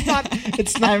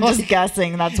 It's not. I'm just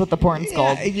guessing that's what the porn's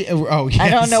called. Oh, yes, I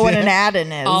don't know what an yeah.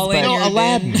 Addin is. All in but- your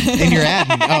Aladdin. In your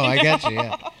Aladdin. Oh, I got you.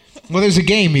 Yeah. Well, there's a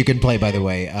game you can play, by the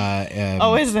way.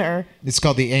 Oh, is there? It's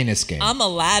called the Anus game. I'm a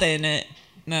lad in it.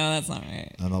 No, that's not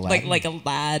right. I'm a lad. Like a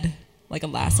lad. Like a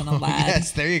lass and a lad.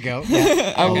 Yes, there you go.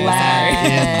 Yeah.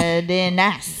 Aladdin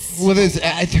ass. Well,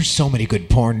 there's so many good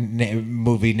porn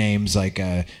movie names like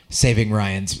Shaving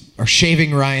Ryan's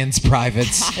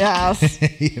Privates. Yes.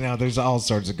 There's all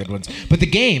sorts of good ones. But the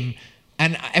game,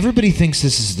 and everybody thinks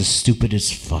this is the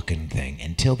stupidest fucking thing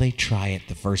until they try it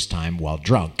the first time while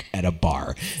drunk at a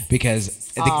bar. Because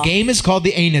the game is called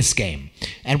the Anus Game.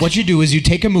 And what you do is you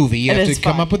take a movie, you It have is to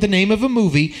come fun. up with the name of a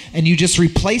movie, and you just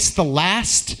replace the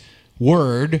last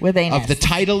word With anus. of the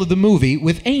title of the movie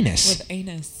with anus. With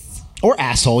anus. Or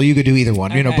asshole, you could do either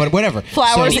one, Okay. but whatever.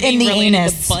 Flowers So- in the Related to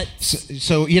anus. butt.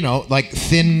 so like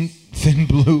thin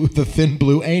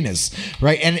blue anus,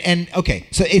 right? And okay,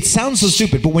 so it sounds so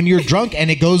stupid, but when you're drunk and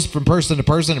it goes from person to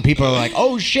person and people are like,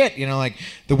 oh shit, like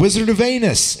the Wizard of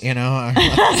Anus, boys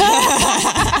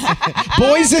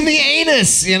in the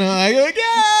anus, like,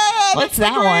 yeah, What's that's the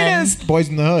that one? greatest. Boys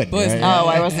in the Hood. Boys in the Oh,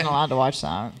 I wasn't allowed to watch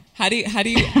that. How do you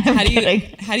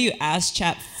kidding. ass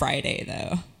chap Friday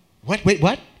though? What? Wait,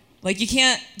 what? Like you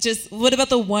can't just. What about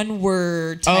the one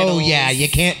word titles? Oh yeah, you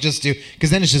can't just do because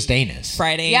then it's just anus.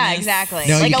 Friday. Yeah, anus. exactly.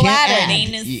 No, like you can't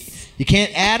Aladdin. add. Anus. You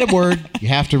can't add a word. You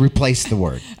have to replace the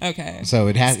word. Okay. So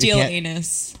it has Steal it can't-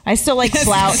 anus. I still like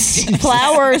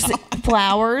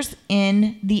flowers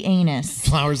in the anus.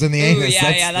 Flowers in the Ooh, anus.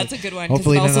 yeah, that's a good one, 'cause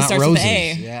Hopefully it also they're not starts with roses.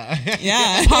 A. Yeah.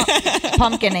 Yeah.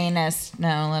 Pumpkin anus.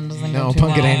 No, that doesn't No, go too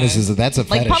pumpkin well. anus that's a Like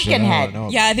fetish. pumpkin I don't head. know.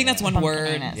 Yeah, I think that's one Pumpkin word.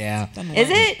 anus. Yeah. Is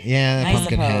it? Yeah, I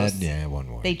pumpkin suppose. head. Yeah,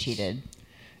 one word. They cheated.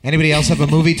 Anybody else have a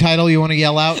movie title you want to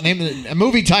yell out? Name a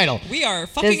movie title. We are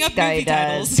fucking This up guy movie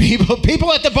does. titles.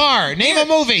 People at the bar. Name a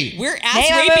movie. We're Name ass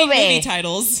a raping movie. movie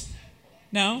titles.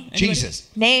 No? Anybody? Jesus.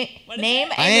 Name What is name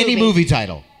it? a Any movie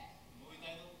title.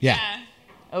 Yeah.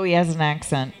 Oh, he has an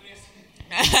accent.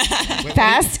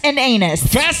 Fast and anus.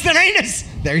 Fast and anus.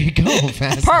 There you go. Fast and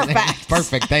anus. Perfect.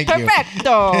 Perfect. Thank you.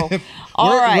 Perfecto.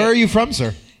 All right. Where are you from,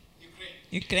 sir?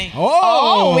 Ukraine.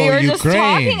 Oh, we were Ukraine. just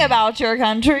talking about your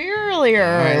country earlier.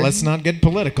 All right, let's not get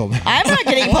political now. I'm not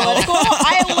getting political.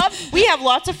 We have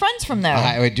lots of friends from there.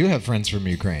 I do have friends from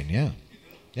Ukraine. Yeah.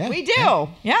 Yeah. We do.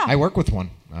 Yeah. I work with one,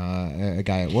 a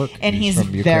guy at work. And who's he's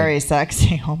from Ukraine. very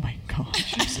sexy. Oh my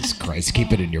gosh. Jesus Christ,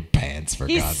 keep it in your pants for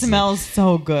He God's smells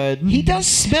so good. sake. He does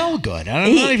smell good.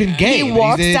 I'm not even gay. He but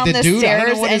walks he's down the dude, I don't know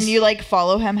stairs what and his- you like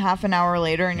follow him half an hour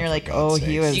later and you're like, oh, God's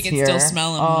he sakes. was You can here. still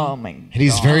smell him, Oh huh? my And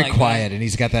he's God. very like quiet, that. and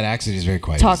he's got that accent. He's very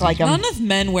quiet. Talk He's like him. Not enough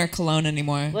men wear cologne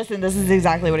anymore. Listen, this is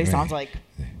exactly what he sounds like.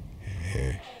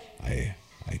 I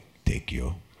take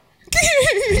you.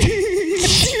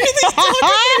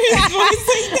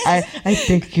 I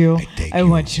think you. I take I you.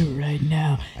 want you right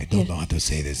now. I don't know how to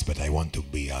say this, but I want to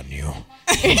be on you.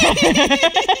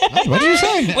 What did you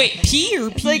say? Wait, pee or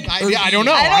pee? I don't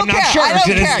know. I don't I'm not care. sure I don't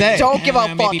to this care. day. Don't give a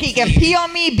fuck. maybe He can pee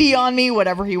on me, be on me,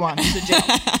 whatever he wants to do.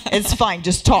 It's fine.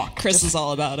 Just talk. Chris is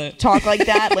all about it. Talk like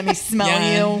that. Let me smell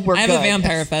you. We're I have good. a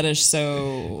vampire fetish,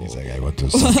 so He's like, I want to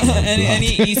suck your blood. any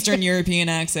Eastern European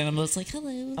accent, I'm just like,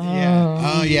 hello.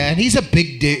 Yeah. Oh, yeah. And he's a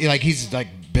big dude. Like, he's like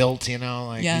built, you know?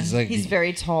 Like, Yeah. he's like. He's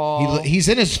very tall. He's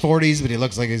in his 40s, but he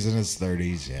looks like he's in his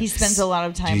 30s. Yeah. He spends a lot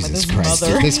of time Jesus with his Christ.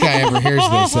 mother. If this guy ever hears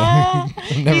this, I'm never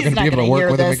He's going to not be able gonna to work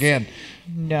hear with him this. again.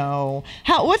 No.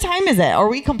 What time is it? Are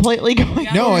we completely going?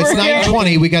 No, it's over here?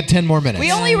 9:20. We got 10 more minutes.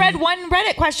 We only read one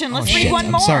Reddit question. Let's read shit. one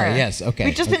I'm more. sorry. Yes, okay,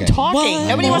 We've just okay. been talking. One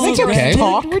Nobody more. wants That's to okay.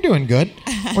 talk. We're doing good.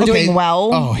 We're Okay. doing well.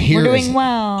 Oh, here We're doing is-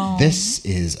 well. This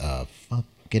is a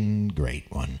fucking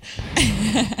great one.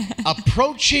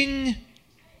 Approaching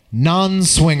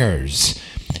non-swingers.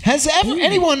 Has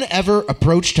anyone ever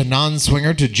approached a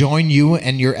non-swinger to join you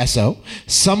and your SO?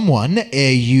 Someone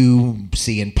you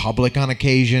see in public on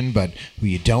occasion, but who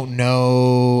you don't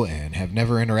know and have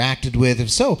never interacted with? If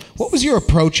so, what was your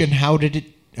approach and how did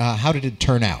it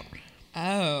turn out?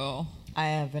 Oh. I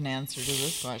have an answer to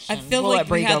this question. I feel We'll let like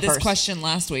Brie we go had this first. question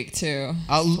last week, too.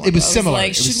 It was similar.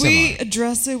 Like, It was should we similar.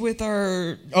 address it with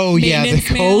our Oh yeah, the maintenance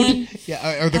code. man?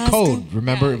 Yeah, or the Ask code. him?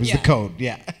 Remember, Yeah, it was yeah. the code.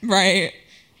 Yeah. Right.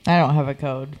 I don't have a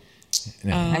code.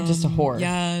 No. I'm just a whore.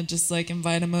 Yeah, just like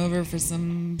invite him over for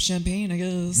some champagne, I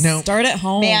guess. No. Start at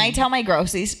home. May I tell my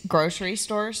grocery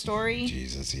store story?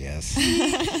 Jesus, yes.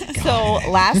 So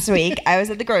last week I was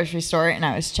at the grocery store and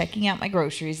I was checking out my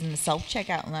groceries in the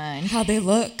self-checkout line. How they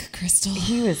look, Crystal.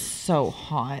 He was so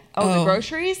hot. Oh, the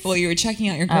groceries? Well, you were checking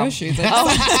out your groceries.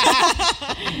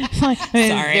 Sorry. Sorry.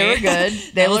 They were good.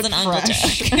 They That was looked an uncle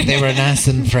fresh. They were nice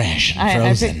and fresh and I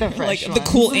frozen. picked the fresh like the ones.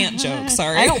 cool ant joke.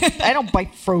 Sorry. I don't buy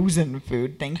frozen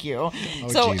food, thank you.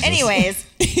 So, Jesus.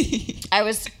 anyways, I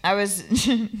was I was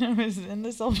in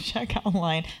the self checkout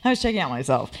line. I was checking out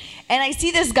myself, and I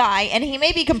see this guy, and he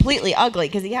may be completely ugly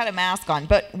because he had a mask on,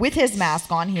 but with his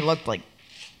mask on, he looked like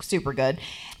super good.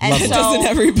 And Lovely. so, Doesn't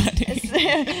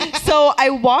everybody? so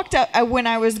I walked up when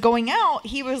I was going out.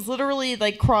 He was literally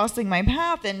like crossing my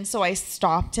path, and so I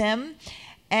stopped him.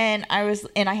 And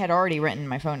I had already written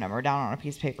my phone number down on a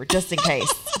piece of paper just in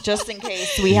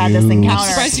case we had this You I'm encounter.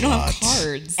 surprised you don't have Slut.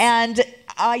 cards. And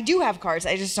I do have cards.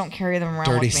 I just don't carry them around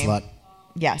Dirty with me. slut.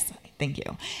 Yes, thank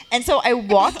you. And so I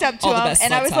walked up to All the him best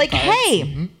and I sluts was have like, cards.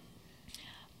 "Hey,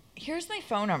 here's my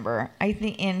phone number." I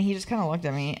think, and he just kind of looked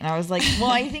at me, and I was like,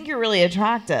 "Well, I think you're really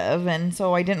attractive, and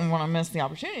so I didn't want to miss the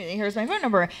opportunity. Here's my phone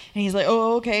number." And he's like,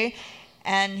 "Oh, okay."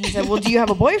 And he said, "Well, do you have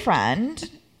a boyfriend?"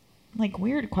 Like,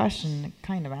 weird question to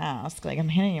kind of ask. Like, I'm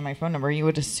handing you my phone number. You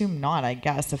would assume not, I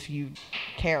guess, if you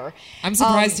care. I'm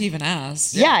surprised he even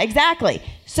asked. Yeah, exactly.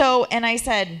 So, and I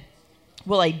said,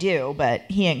 "Well, I do, but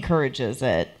he encourages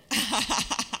it."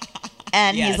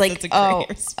 And Yes, he's like, that's a great "Oh,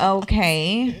 response.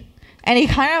 okay." And he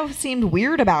kind of seemed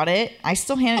weird about it. I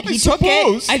still handed. I He took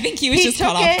suppose. it. I think he was He just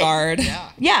caught took off it. guard.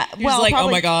 Yeah, He was well, like, "Oh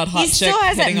probably, my God, hot he still chick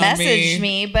hasn't hitting on messaged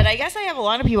me." me, but I guess I have a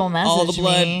lot of people message All the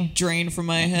blood me. drained from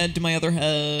my head to my other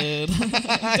head. Don't know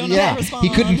how Yeah, to respond.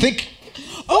 he couldn't think.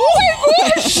 Oh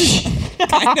my gosh!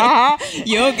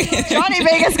 You okay? Johnny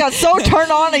Vegas got so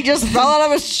turned on he just fell out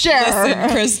of his chair. Listen,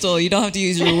 Crystal, you don't have to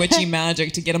use your witchy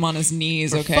magic to get him on his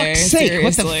knees, okay? Fuck's sake,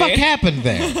 Seriously. what the fuck happened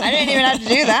there? I didn't even have to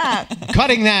do that.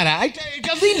 Cutting that out.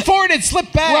 I lean forward and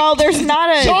slip back. Well, there's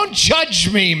not a Don't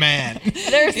judge me, man.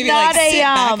 there's Maybe, not like, sit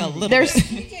back a a little there's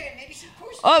bit.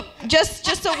 oh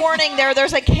just a warning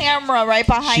there's a camera right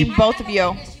behind both of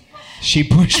you. She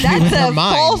pushed me with That's her a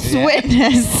mind. false Yeah.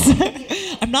 witness.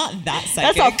 I'm not that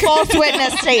That's psychic. a false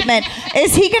witness statement.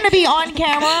 Is he going to be on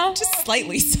camera? Just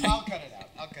slightly psychic.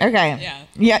 Okay.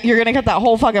 Yeah. You're going to cut that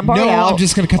whole fucking part No, out. I'm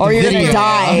just gonna cut or the you're video. gonna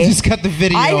die. I'll just cut the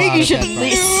video. I think out you of should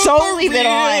that. leave it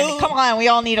on. Come on, we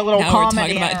all need a little Now we're comedy.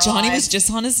 talking in about our Johnny lives. was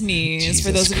just on his knees. Jesus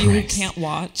for those of you who Christ. can't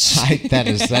watch. That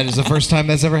is the first time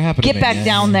that's ever happened. Get to me. back Yeah.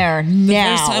 down there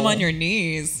now. First time on your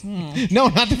knees. No,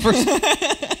 not the first.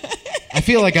 I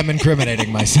feel like I'm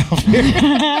incriminating myself here.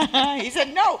 He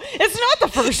said, "No, it's not the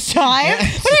first time."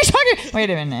 What are you talking? Wait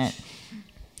a minute.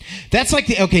 That's like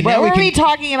the okay. What Now were we we can.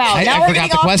 talking about? I Now we're forgot getting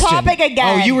the off question. topic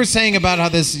again. Oh, you were saying about how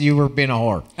you were being a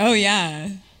whore. Oh, yeah.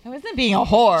 I wasn't being a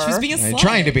whore. She was being a slut.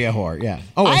 Trying to be a whore. Yeah.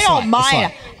 Oh, I a don't slut, a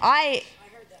mind. slut.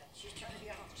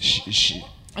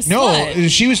 A No, slut.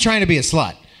 she was trying to be a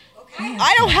slut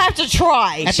I don't have to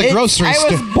try. at the grocery store.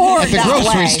 I was born at the that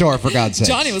grocery way. store, for God's sake.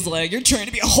 Johnny was like, "You're trying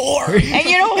to be a whore." And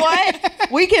you know what?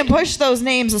 We can push those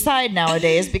names aside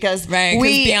nowadays because Right,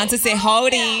 because Beyonce say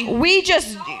howdy. we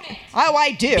just. Oh,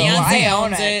 I do. Beyonce I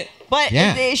own owns it. But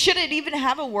Yeah. should it even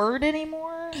have a word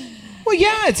anymore? Well,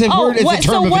 yeah, it's a word. It's a term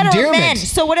so of what endearment. are men?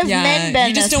 So what have Yeah, men been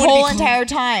you just this don't wanna whole be entire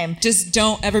time? Just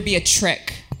don't ever be a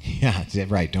trick. Yeah,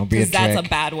 right. Don't be a Because trick. that's a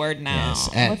bad word now. Yes,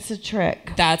 and- What's the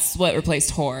trick? That's what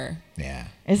replaced whore. yeah.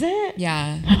 Is it?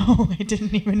 Yeah. Oh, I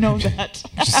didn't even know that.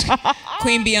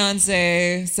 Queen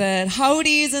Beyonce said,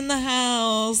 "Howdy's in the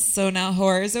house." So now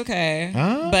whore is okay.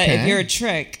 Oh, But if okay. you're a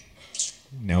trick,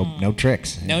 No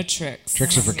tricks. no tricks.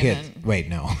 Tricks are for kids. Wait,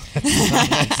 no.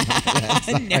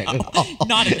 No,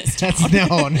 not in this town. That's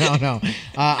no.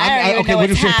 I don't even Okay, know we're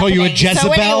what's just gonna call you a happening. So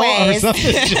Jezebel or anyways,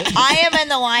 something. I am in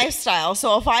the lifestyle.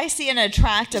 So if I see an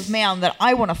attractive man that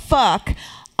I want to fuck,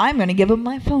 I'm going to give him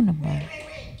my phone number.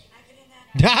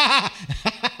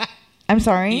 I'm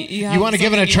sorry. You wanna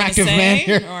give an something you wanna attractive man say,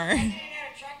 here? or-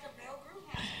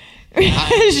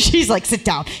 She's like, sit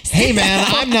down. Hey, man,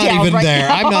 I'm not down even right there.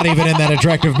 now. I'm not even in that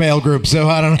attractive male group, so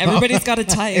I don't know. Everybody's got a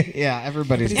type. Yeah,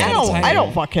 everybody's I got a don't, type. I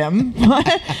don't fuck him.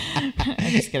 I'm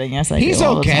just kidding. Yes, I do. He's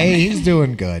all the okay. time. He's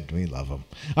doing good. We love him.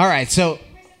 All right, so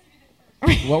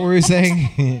what were we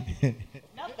saying?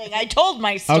 Nothing. I told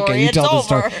my story. Okay, you it's told the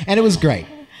over. story, and it was great.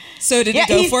 So did he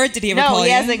go he's- for it? Did he ever no, call he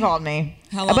you? hasn't called me.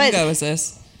 How long But- ago was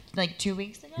this? Like 2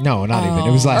 weeks ago? No, not even.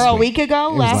 It was last Or a week. week ago?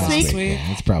 It was Last week?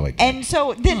 Yeah, it's probably. And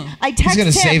so then I texted He's gonna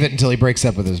him. save it until he breaks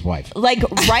up with his wife. Like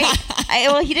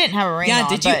well, he didn't have a ring Yeah, on,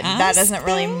 did you but that ask doesn't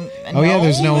really. Oh, yeah,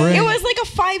 there's no ring. It was like a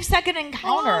 5-second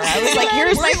encounter. I was like,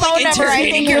 "Here's my We're, phone like, number. I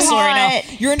interrogating think your you're story now.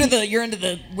 hot." You're into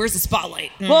the. Where's the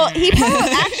spotlight? Well, he probably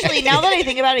actually. Now that I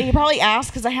think about it, he probably asked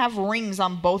because I have rings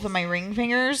on both of my ring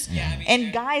fingers. Yeah.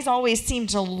 And guys always seem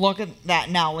to look at that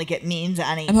now like it means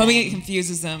anything. I'm hoping it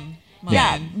confuses them.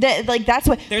 Yeah, that's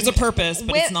what. There's a purpose,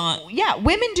 but it's not. Yeah,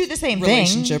 women do the same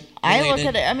relationship thing. I look related.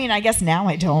 at it. I mean, I guess now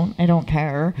I don't. I don't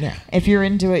care. Yeah. If you're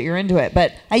into it, you're into it.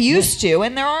 But I used to,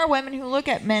 and there are women who look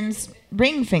at men's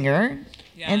ring finger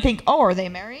Yeah. and think, "Oh, are they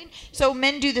married?" So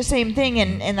men do the same thing,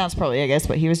 and that's probably, I guess,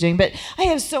 what he was doing. But I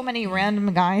have so many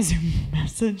random guys who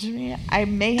message me. I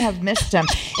may have missed him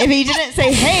if he didn't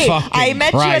say, "Hey, I Fucking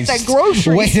met you at Christ. the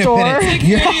grocery Wait a store." minute.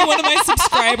 Maybe one of my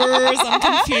subscribers. I'm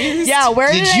confused. Yeah,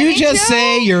 where did Did I you meet just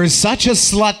say you're such a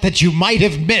slut that you might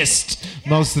have missed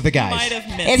most of the guys? Might have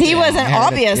missed If he it. wasn't I heard it,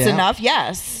 obvious yeah. enough,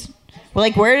 yes. Well,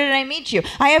 like, where did I meet you?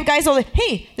 I have guys all like,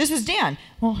 "Hey, this is Dan."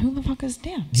 Well, who the fuck is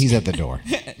Dan? He's at the door.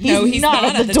 No, he's not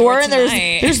at the door. And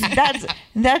tonight. there's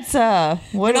that's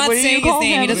what I'm not what do you saying his call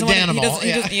name. him? He doesn't want. He Danimal, doesn't. He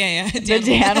yeah. doesn't yeah.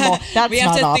 The Danimal. That's we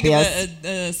have not to think obvious. of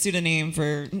a pseudonym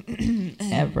for.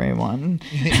 Everyone,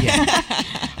 Yeah.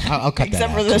 I'll cut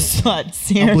except that for out. the sluts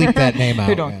here. I'll bleep that name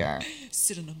Who out, don't yeah. care.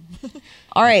 Pseudonym.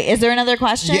 All right, is there another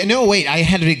question? Yeah, no, wait. I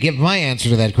had to give my answer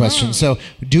to that question. Hmm. So,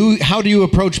 how do you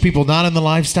approach people not in the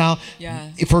lifestyle? Yeah.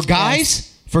 For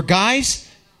guys,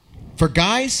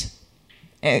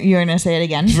 You're gonna say it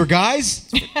again? for guys,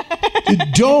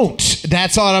 don't.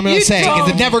 That's all I'm gonna You say because it's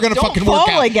don't. never gonna Don't fucking work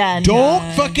fall out. again. Don't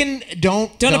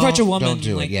approach a woman Don't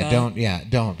do like it. Yeah, that.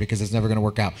 don't because it's never gonna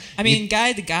work out. I mean,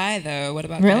 guy to guy though. What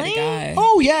about Really? guy to guy?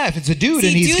 Oh yeah, if it's a dude See,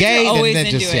 and he's dudes gay, are always then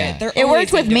into just it. yeah. They're It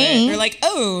always worked with into me. it. They're like,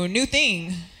 oh, new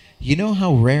thing. You know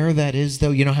how rare that is,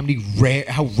 though. You know how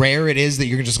rare it is that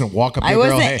you're just gonna walk up to I a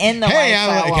girl. wasn't Hey, in the hey,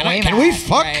 lifestyle can when we can we met.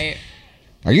 fuck? Right.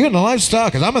 Are you in the lifestyle?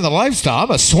 Because I'm in the lifestyle.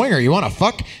 I'm a swinger. You want to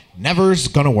fuck? Never's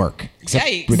going to work. Except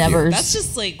Yikes. with you. Never. That's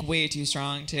just like way too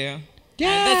strong too.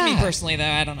 Yeah. That's me personally though.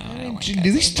 I don't know. I don't like At that.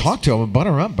 least talk to him and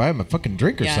butter him up, buy him a fucking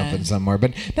drink or Yeah. something somewhere.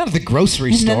 But not at the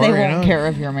grocery And store. then they you won't know? care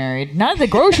if you're married. Not at the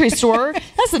grocery store.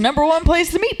 That's the number one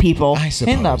place to meet people. I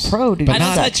In the suppose. produce But I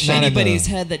don't not- touch not in the- anybody's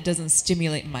head that doesn't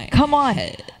stimulate my Come on.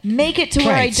 head. Make it to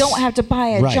where I Right. don't have to buy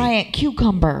a Right. giant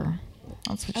cucumber.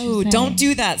 That's what Oh, you're saying. don't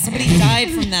do that. Somebody died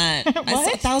from that. I saw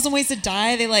What? 1,000 Ways to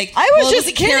Die. They like, I was well, it just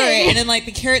was a carrot, kidding. and then like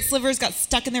the carrot slivers got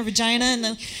stuck in their vagina, and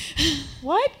then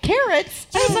What? Carrots?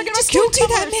 I was talking about just don't do that,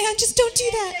 cucumbers. man. Just don't do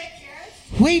that.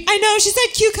 Wait. I know she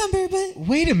said cucumber, but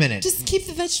Wait a minute. just keep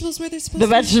the vegetables where they're supposed The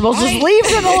to be. vegetables, just leave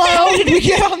them How alone. did we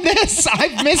get on this?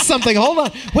 I've missed something. Hold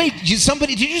on. Wait, did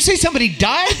you say somebody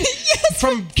died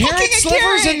from carrot fucking a slivers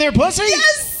carrot. in their pussy?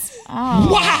 Yes. Oh,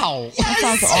 Wow. that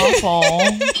sounds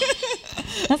awful.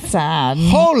 That's sad.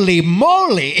 Holy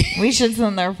moly. We should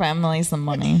send their family some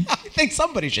money. I think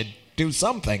somebody should do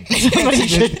something.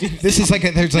 This is like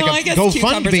there's like No, a I guess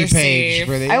cucumbers GoFundMe are page safe.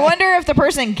 for the. I wonder if the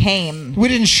person came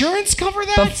Would insurance cover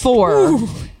that? before.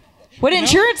 Would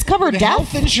insurance cover Would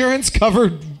health death? insurance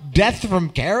cover death from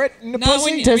carrot in the No, pussy?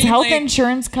 when you- Does health like-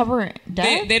 insurance cover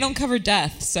death? They don't cover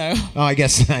death, so Oh, I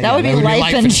guess That would be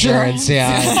life insurance.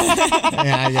 Yeah,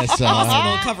 yeah, I guess so.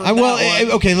 hospital covers Well, that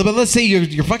one. okay, but let's say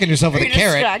you're fucking yourself with a You're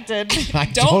carrot. distracted.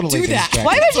 I'm Don't totally do that. distracted.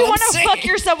 Why would That's you what want I'm to saying. fuck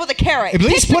yourself with a carrot? At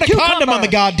least Pick put a cucumber. condom on the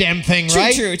goddamn thing, True,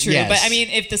 right? true. Yes. But I mean,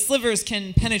 if the slivers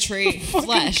can penetrate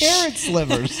flesh, Carrot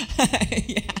slivers.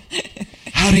 yeah.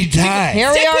 How'd he die?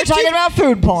 Here we are talking about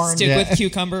food porn. Stick Yeah. with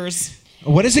cucumbers.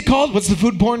 What is it called? What's the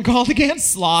food porn called again?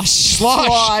 Slosh. Slosh.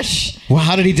 Slosh. Well,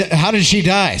 how did she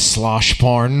die? Slosh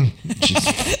porn.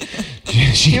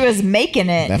 She was making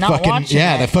it, that not fucking watching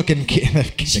the it. fucking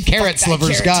the carrot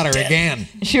slivers carrot got her to death. again.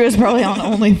 She was probably on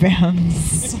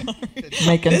OnlyFans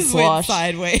making This went slosh.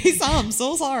 sideways. I'm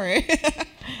so sorry.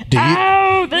 Do you?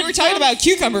 Oh, we were talking about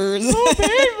cucumbers. so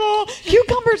painful.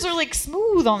 Cucumbers are like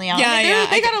smooth on the outside.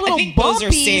 They got a little I think those are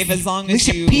bumpies. safe as long At least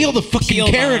as you you peel the fucking peel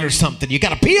carrot them. or something. You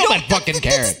gotta peel that fucking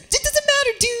carrot. It doesn't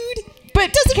matter, dude.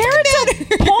 But carrots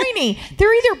are pointy.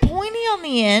 They're either pointy on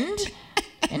the end,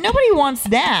 and nobody wants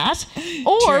that,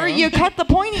 or True. you cut the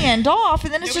pointy end off,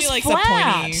 and then it's Nobody just likes a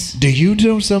flat. pointy. Do you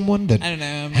know someone that I don't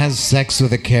know. has sex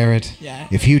with a carrot? Yeah.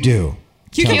 If you do,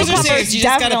 Cucumbers tell are us. safe. You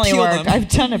just gotta definitely peel work. them. I've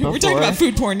done it before. We're talking about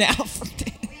food porn now.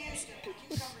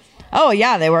 Oh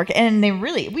yeah, they work, and they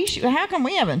really. We should. How come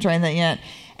we haven't tried that yet?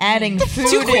 Adding food,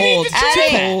 Too cold.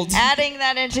 adding, adding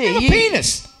that into I have a you-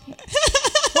 penis.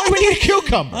 Why do we need a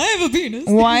cucumber? I have a penis.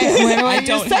 Why do I, I use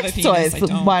don't have sex a penis, toys? I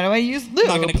don't. Why do I use lube?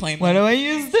 not gonna claim Why that. do I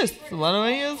use this? Why do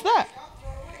I use that?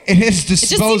 It is It just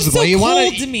disposable. seems so you cold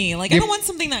want to me. Like I don't want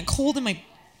something that cold in my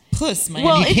puss. My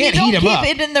Well, you if you can't don't heat 'em keep up.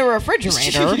 it in the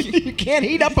refrigerator, You can't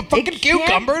heat up a fucking can't-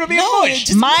 cucumber to be No, it moist.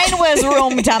 just- mine was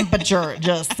room temperature.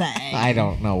 Just saying. I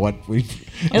don't know what we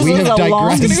This we was have a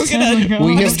long digressed. time ago.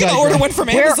 We I'm have just gonna order one from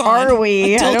Where Amazon. are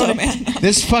we? A I dildo, don't- man.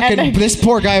 This fucking this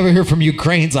poor guy over here from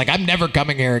Ukraine's like, I'm never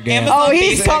coming here again. Amazon. Oh, he's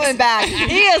Basics. coming back.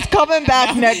 He is coming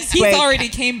back next He's week. already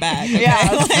came back. Okay?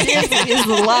 Yeah, he's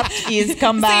left. He's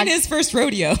come This back. ain't his first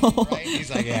rodeo. He's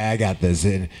like, yeah, I got this.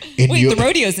 In Wait, you, the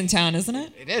rodeo's in town, isn't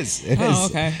it? it is. It is.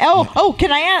 Oh, okay.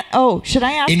 Can I ask? Oh, should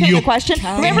I ask In him you- the question?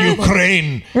 In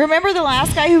Ukraine, Remember the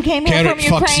last guy who came here carrot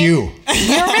from Ukraine? fucks you.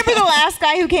 You remember the last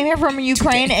guy who came here from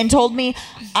Ukraine and told me,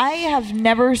 I have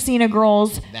never seen a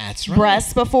girl's That's right.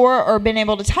 breasts before or been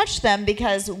able to touch them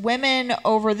because women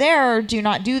over there do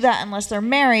not do that unless they're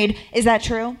married. Is that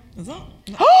true? Is that?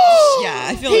 Oh, Yeah,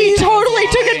 I feel he like that totally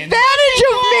was took lying. advantage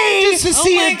of me. Just to Oh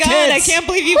see my her god, I tits. can't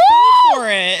believe you fell for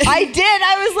it. I did.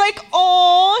 I was like,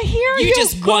 oh, here you You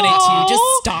just go. wanted to. Just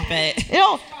stop it. You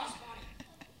know,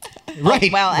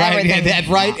 Right. well, right. everything- That,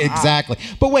 right. Exactly.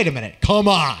 But wait a minute. Come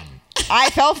on. I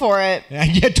fell for it.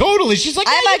 Yeah, totally. She's like,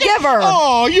 I'm "Yeah, a you can- giver.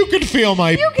 Oh, you can feel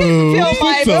my You can boob. feel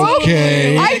my It's boob.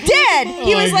 okay. I did.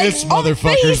 He was like, this oh, but he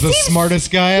motherfucker's the seems-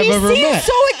 smartest guy I've he ever seems met.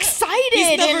 so excited.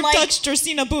 He's never and like, touched or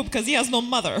seen a boob because he has no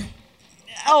mother.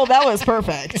 oh, that was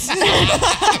perfect.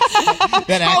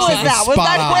 That How was accent that? Was spot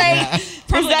that on, great? yeah. Was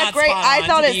Probably that not great? spot I on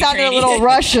thought to it the sounded a Ukrainian. little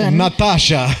Russian.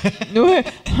 Natasha.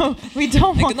 we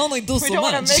don't I want. can only do We so don't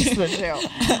want to much.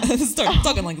 mix the two. Start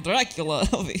talking like Dracula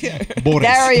over here. Boris.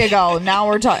 There you go. Now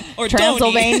we're talking. Or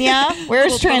Transylvania.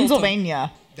 Where's Little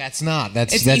Transylvania? That's not.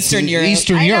 That's It's that's Eastern Europe.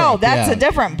 Eastern I know Europe. that's yeah. a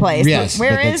different place. Yes. but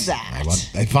where but is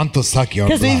that's- that? I want to suck your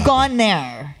Because we've blood. gone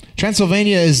there.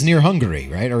 Transylvania is near Hungary,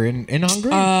 right? Or in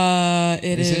Hungary?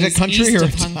 It is it a country east or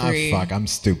of Hungary. Oh, fuck, I'm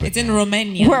stupid. It's in now.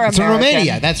 Romania. We're It's in American.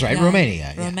 Romania. That's right, Yeah.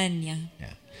 Romania. Yeah. Romania.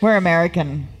 We're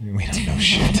American. We don't know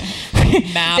shit. We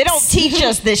maps. They don't teach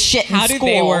us this shit in How do school.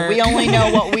 they work? We only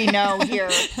know what we know here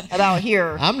about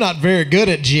here. I'm not very good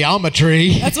at geometry.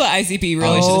 That's what ICP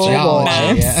really Oh, should boy.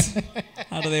 have maps. Yeah.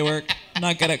 How do they work?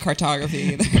 Not good at cartography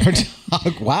either.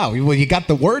 Wow. Well, you got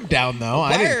the word down though.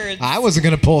 Words. I wasn't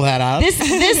going to pull that out. This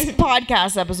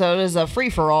podcast episode is a free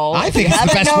for all. I think it's the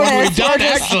best one we've done,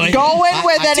 actually. Going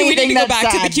with Do we need anything to go that's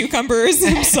back to the said. cucumbers?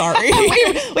 I'm sorry.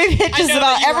 We've hit I just know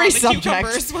about that you were every on the subject.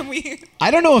 cucumbers when we.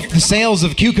 I don't know if the sales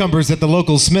of cucumbers at the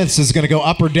local Smiths is going to go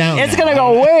up or down. It's now. gonna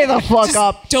go way the fuck Just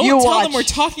up. don't you tell watch. them we're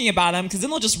talking about them because then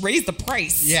they'll just raise the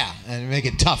price. Yeah, and make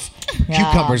it tough.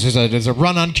 Yeah. Cucumbers. There's a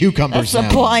run on cucumbers That's now.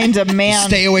 supply and demand.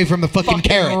 Stay away from the fucking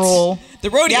carrots. Rule. The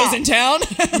rodeo's Yeah. in town.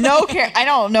 No care. I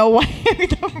don't know why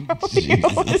the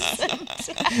rodeo is in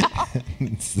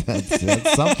town.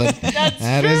 that's something.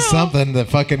 That is true. something. The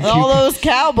fucking All those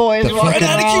cowboys The running fucking-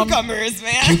 Run out around. of cucumbers,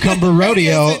 man. cucumber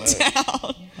rodeo. Rodeo's in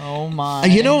town. Oh my.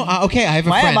 Okay, I have a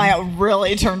Why friend. am I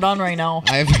really turned on right now?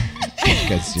 I have.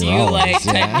 Because Do you're you always,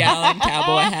 like yeah. 10-gallon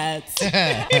cowboy hats?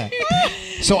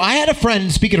 So I had a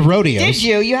friend. Speaking of rodeos, Did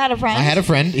you? You had a friend? I had a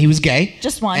friend. He was gay.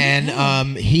 Just one?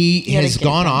 And he had a has gay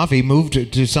gone friend. off. He moved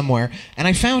to somewhere. And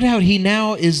I found out he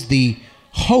now is the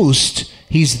host.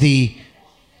 He's the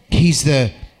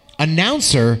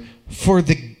announcer for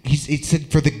the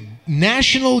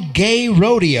National Gay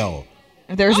Rodeo.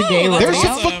 There's a gay Oh, rodeo. There's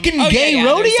a fucking Oh, gay yeah,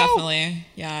 rodeo? there's definitely.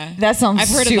 Yeah. That sounds I've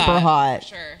heard super of that. hot.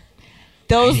 Sure.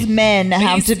 Those men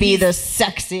have he's- to be the he's-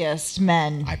 sexiest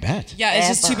men. I bet. Yeah, it's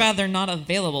just too Ever. bad they're not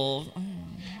available.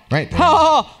 Right.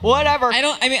 Oh, whatever.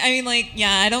 I mean, like,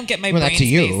 yeah, I don't get my Well, brain that's to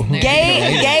you. space in there.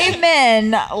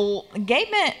 Gay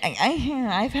men.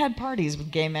 I've had parties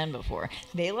with gay men before.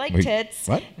 They like Wait, tits.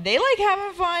 what? They like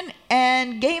having fun,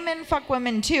 and gay men fuck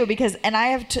women too. And I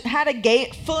have had a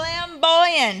gay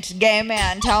flamboyant gay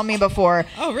man tell me before.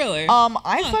 Oh, really?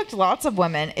 I fucked lots of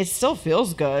women. It still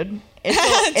feels good.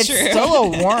 It's True. still a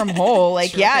warm hole.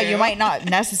 Like, True. yeah, you might not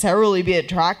necessarily be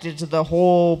attracted to the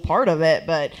whole part of it,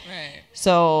 but. Right.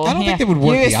 So I don't yeah. think they would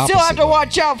work You the still have opposite to way.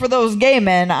 watch out for those gay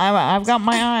men. I've got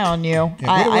my eye on you. Yeah, would it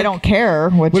I work- don't care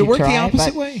what Would you it work try. the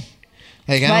opposite but way?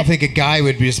 Like, I But- don't think a guy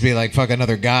would just be like, fuck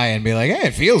another guy and be like, hey,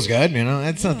 it feels good. You know,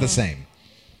 that's not the same.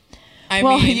 I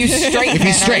Well, mean, you straight If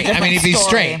he's straight, I mean, if he's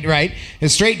story. straight, right? A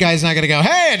straight guy's not going to go,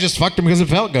 hey, I just fucked him because it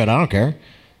felt good. I don't care.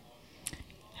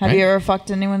 Have Right? you ever fucked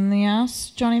anyone in the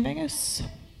ass, Johnny Vegas?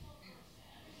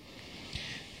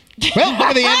 Well, we're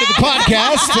at the end of the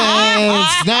podcast.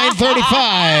 It's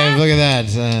 9:35. Look at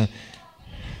that.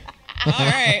 all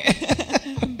right.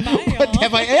 Bye, What y'all.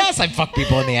 have I? Yes, I fuck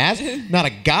people in the ass. Not a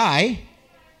guy.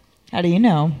 How do you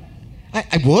know?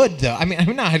 I would though. I mean,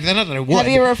 not that I would. Have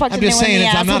you ever fucked I'm anyone just saying in the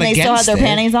it's- ass I'm not when they still had against their it.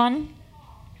 panties on?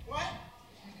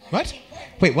 What?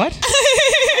 Wait, what?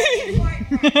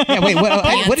 Yeah, wait.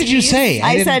 What did you say?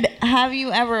 I didn't- said, have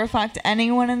you ever fucked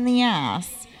anyone in the ass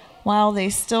while they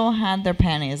still had their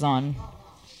panties on?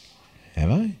 Have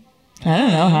I? I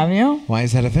don't know. Have you? Why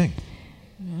is that a thing?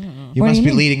 You What do must you be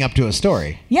mean? leading up to a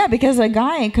story. Yeah, because a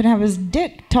guy could have his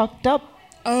dick tucked up.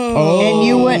 Oh, And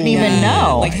you wouldn't even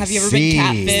know. Like, have you ever see.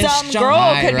 been catfished? Some John? girl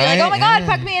Right, could be like, right, "Oh my god, yeah.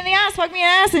 fuck me in the ass, fuck me in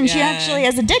the ass," and she Yeah. actually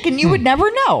has a dick, and you would never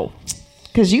know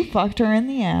because you fucked her in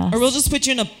the ass. Or we'll just put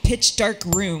you in a pitch dark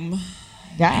room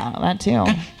Yeah, that too.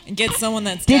 and get someone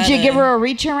that's. Did got you a- give her a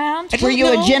reach around? Were you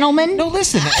No, a gentleman? No,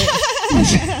 listen.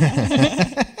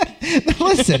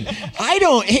 Listen, I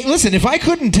don't. Hey, listen, if I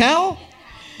couldn't tell,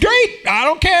 great. I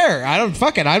don't care. I don't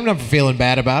fuck it. I'm never feeling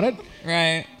bad about it.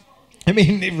 Right. I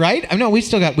mean, right? I know we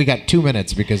got 2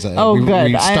 minutes because Oh, we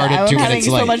good. started I'm 2 having minutes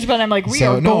so late. much fun. I'm like, we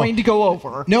So, are no. going to go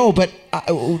over. No, but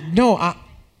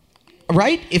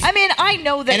right? If I mean, I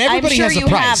know that. And I'm everybody sure has a you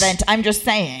price. haven't. I'm just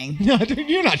saying. no,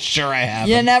 you're not sure I have.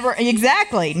 You never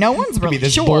exactly. No one's Be really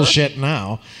this sure. bullshit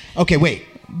now. Okay, wait.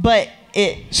 But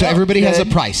it. So felt everybody has a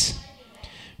good. price,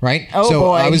 right? Oh, so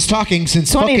boy. I was talking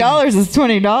since $20 is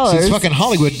 $20. Since fucking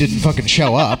Hollywood didn't fucking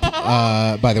show up,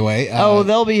 by the way. Oh,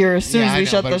 they'll be here as soon yeah, as I we know,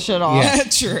 shut but- the shit off. yeah.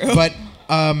 True. But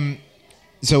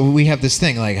so we have this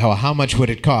thing like how much would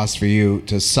it cost for you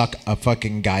to suck a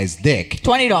fucking guy's dick?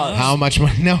 $20. How much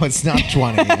money? No, it's not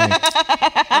 20.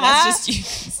 That's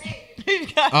just you. We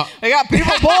got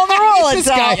people pulling the roll This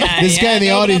guy, Yeah, this guy in the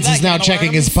no, audience that is now can checking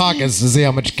alarm. his pockets to see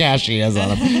how much cash he has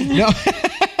on him. No,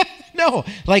 no,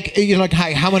 like like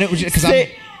how many? Because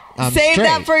I'm Save straight.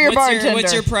 that for your bartender.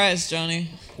 What's your price, Johnny?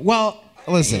 Well,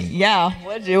 listen, Yeah.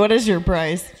 What is your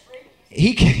price?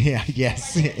 he can. Yeah,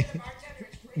 yes.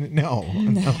 No,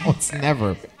 it's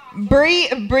never.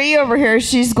 Bree over here,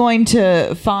 she's going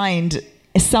to find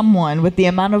someone with the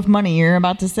amount of money you're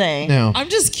about to say. No. I'm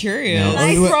just curious. No. Can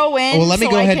I Well, throw in well, let me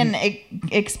so go I ahead can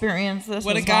and- experience this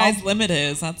What a as guy's well? limit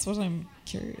is. That's what I'm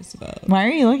curious about. Why are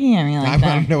you looking at me like I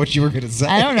that? don't know what you were going to say.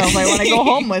 I don't know if I want to go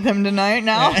home with him tonight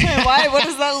now. Why? What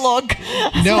does that look?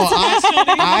 No,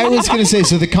 I was going to say,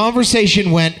 so the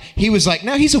conversation went, he was like,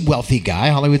 no, he's a wealthy guy.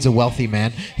 Hollywood's a wealthy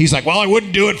man. He's like, well, I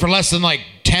wouldn't do it for less than like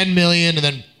 10 million and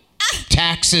then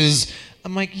taxes.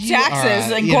 I'm like,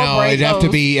 Taxes, you know, incorporate it'd have to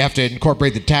those. be, have to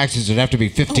incorporate the taxes. It'd have to be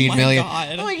 15 my million. God.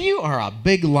 I'm like, you are a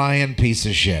big lying piece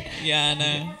of shit. Yeah, I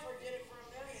know.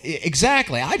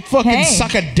 Exactly. I'd fucking Hey.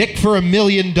 suck a dick for $1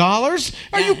 million.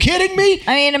 Are you kidding me?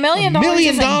 I mean, $1 million $1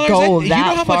 million? doesn't go You that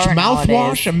know how much far mouthwash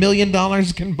nowadays. $1 million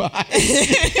can buy?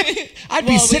 I'd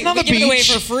be sitting on the give beach. it away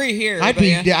for free here. I'd but be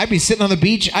yeah. I'd be sitting on the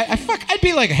beach. I'd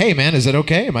be like, hey man, is it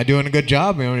okay? Am I doing a good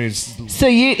job? You know, So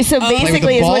with the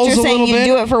basically, is what balls you're a saying? little You bit.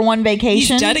 do it for one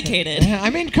vacation. He's dedicated. I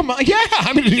mean, come on. Yeah.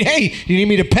 I mean, hey, you need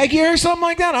me to peg you or something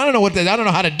like that? I don't know I don't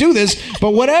know how to do this,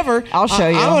 but whatever. I'll show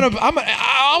you.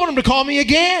 I want him to call me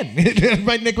again.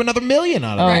 Might make another $1 million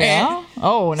out of Oh it. yeah.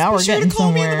 Oh, now we're Sure getting to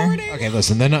call me in the somewhere. morning. Okay,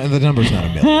 listen. The number's not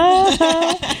 $1 million.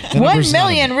 The 1 number's not a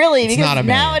million, million. really? It's Because not $1 million.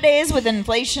 nowadays with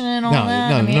inflation and all No, that,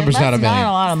 no, I the mean, number's not that's $1 million. not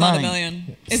a lot of Not money. $1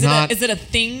 million. It's not- Is it a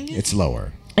thing? It's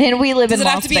lower. And we live Does in it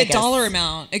have Las to be Vegas. a dollar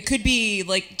amount? It could be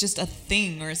like just a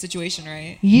thing or a situation,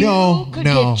 right? You no, could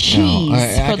no, get cheese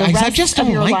no. for the I rest just of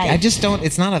don't your like. life. I just don't.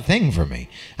 It's not a thing for me.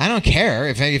 I don't care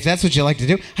if that's what you like to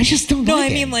do. I just don't. No,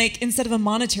 like I mean it. like instead of a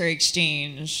monetary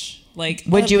exchange, like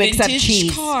Would a you accept vintage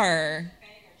cheese? car.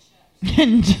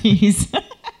 And cheese.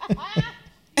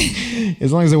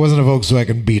 As long as it wasn't a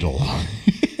Volkswagen Beetle.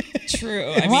 True.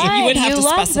 I mean, Why? you would have You to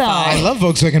love specify. I love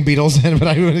Volkswagen Beetles, but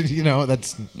I would,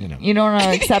 that's. You don't want to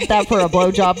accept that for a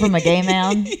blowjob from a gay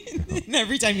man?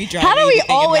 Every time you drive. How do you we think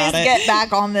always about it. get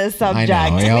back on this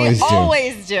subject? we always do.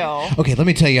 always do. Okay, let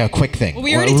me tell you a quick thing. Well,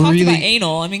 we already talked about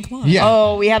anal. I mean, come on. Yeah.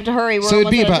 Oh, we have to hurry. We're So it'd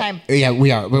almost be out of about time. yeah,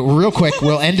 we are. But real quick,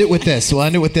 we'll end it with this.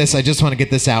 I just want to get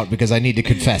this out because I need to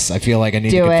confess. I feel like I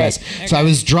need Do to it. confess. So I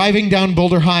was driving down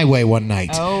Boulder Highway one night.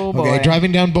 Oh, boy. Okay,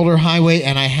 driving down Boulder Highway,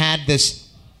 and I had this.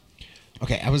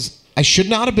 Okay, I should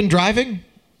not have been driving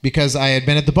because I had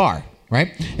been at the bar. Right,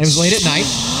 and it was late at night.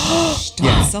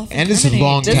 Yeah, and this is a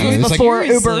long This time. was It's like, before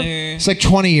Uber. Seriously. it's like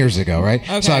 20 years ago, right?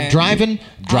 So I'm Okay. driving,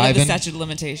 Out of the statute of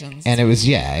limitations. and it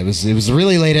was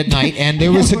really late at night, and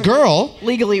there was a girl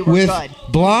Legally, we're with good.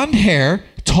 blonde hair,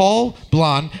 tall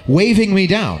blonde, waving me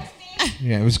down.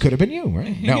 Yeah, could have been you,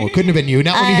 right? No, it couldn't have been you.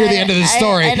 Not when you hear the end of the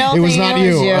story. I don't it was think not it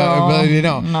was you. you.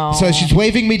 But, No. So she's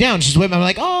waving me down. She's waving. I'm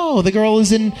like, oh, the girl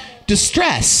is in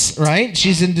distress, right?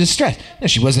 She's in distress. No,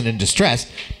 she wasn't in distress.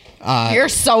 You're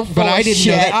so full But I of didn't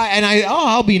shit. know that.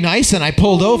 I'll be nice. And I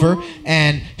pulled over,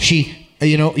 and she,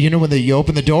 you know when you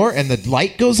open the door and the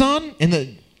light goes on, and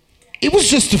it was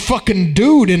just a fucking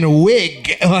dude in a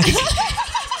wig.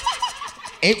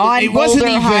 Like, on it wasn't Boulder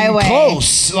even Highway,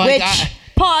 close. Like,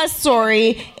 pause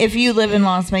story. If you live in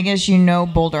Las Vegas, you know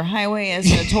Boulder Highway is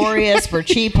notorious for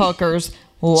cheap hookers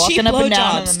walking Cheap up and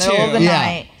down in the blowjobs, middle of the too.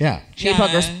 night. yeah. Cheap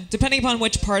hookers. Depending upon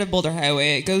which part of Boulder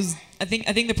Highway it goes. I think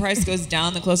the price goes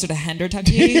down the closer to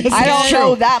Hendertucky. I don't true.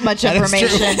 know that much That is true.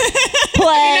 information. Not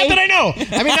Play. that I know.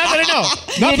 I mean, not that I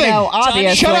know. Nothing. You know, Johnny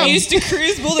obviously. Shut up. used to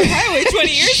cruise Boulder Highway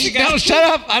 20 years ago. No, shut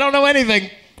up. I don't know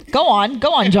anything. Go on,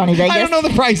 Johnny Vegas. I don't know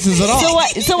the prices at all.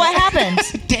 So what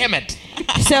happened? Damn it.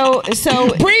 So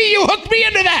Bree, you hooked me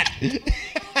into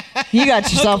that. you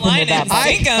got yourself Line into that. and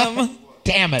buddy. sink 'em.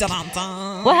 Damn it.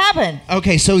 Dun-dun-dun. What happened?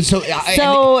 Okay, so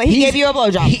He gave you a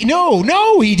blowjob.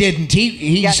 No, he didn't.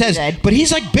 He Yes, he says, did. but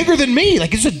he's like bigger than me.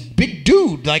 Like, he's a big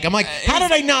dude. Like, I'm like, how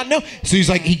did I not know? So he's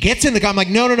like, he gets in the car. I'm like,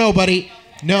 no, buddy,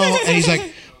 no. And he's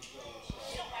like,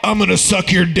 I'm gonna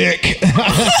suck your dick.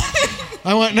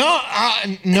 I went,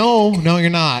 no, you're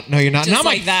not. No, you're not. Just and I'm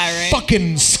like that, right?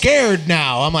 fucking scared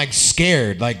now. I'm like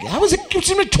scared. Like I was in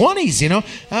my 20s, you know.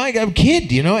 I'm a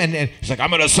kid, you know. And he's like, I'm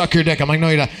gonna suck your dick. I'm like, no,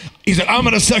 you're not. He's like, I'm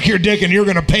gonna suck your dick, and you're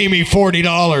gonna pay me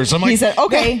 $40. I'm like, He said,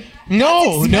 okay.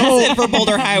 no. That's it for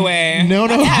Boulder Highway. No.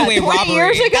 Highway 20 robbery.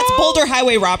 years ago? That's Boulder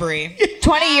Highway robbery.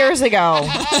 20 years ago.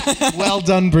 Well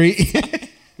done, Bree.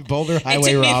 Boulder It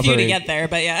Highway took me a robbery. few to get there,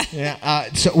 but yeah. Yeah.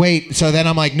 So then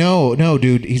I'm like, no,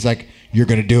 dude. He's like, you're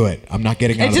gonna do it. I'm not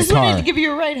getting out I of the just car. wanted to give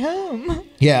you a ride home.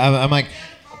 Yeah. I'm like.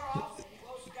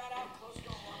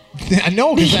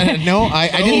 No, because I didn't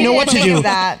know what to didn't do. do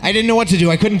that. I didn't know what to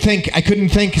do. I couldn't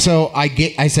think. So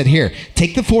I said, here,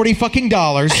 take the $40 fucking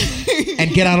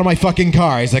and get out of my fucking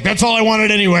car. He's like, that's all I wanted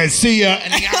anyway. See ya.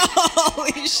 And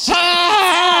Holy shit.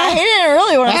 He didn't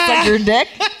really want to suck your dick.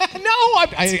 No,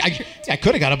 I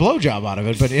could have got a blowjob out of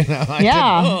it, but I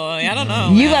Yeah. Oh, I don't know.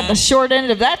 You man. got the short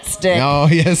end of that stick. didn't. Oh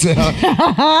yes,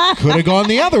 could have gone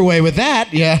the other way with that.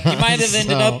 Yeah, You might have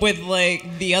ended up with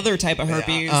like the other type of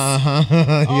herpes.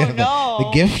 yeah, Oh, no.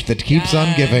 the gift that keeps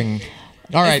on giving.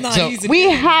 All right, It's not so easy. We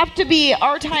have to be.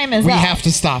 Our time is we up. have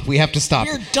to stop. We have to stop.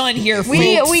 We're done here,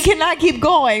 We folks. cannot keep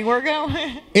going. We're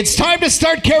going. It's time to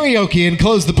start karaoke and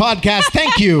close the podcast.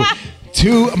 Thank you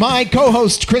to my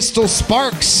co-host, Crystal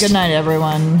Sparks. Good night,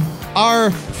 everyone.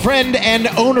 Our friend and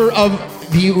owner of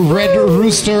the Red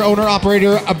Rooster,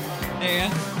 owner-operator, There you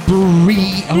go.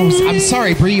 Bree. Oh, I'm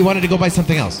sorry, Bree. You wanted to go by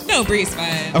something else. No, Bree's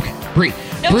fine. Okay, Bree.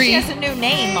 No, Bree. she has a new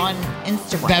name on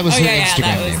Instagram. That was Oh, her yeah, Instagram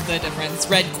that name. was the difference.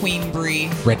 Red Queen Brie.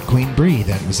 Red Queen Bree,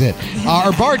 that was it.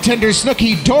 Our bartender,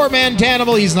 Snooky, Doorman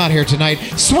Danimal, he's not here tonight.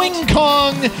 Swing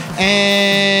Kong,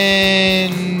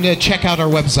 and check out our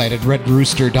website at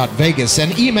redrooster.vegas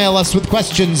and email us with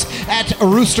questions at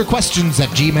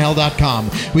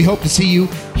roosterquestions@gmail.com. We hope to see you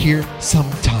here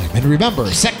sometime. And remember,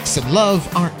 sex and love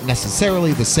aren't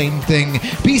necessarily the same thing.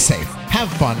 Be safe, have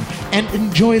fun, and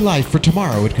enjoy life, for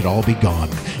tomorrow it could all be gone.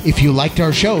 If you liked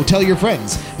our show, tell your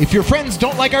friends. If your friends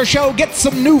don't like our show, get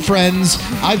some new friends.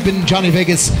 I've been Johnny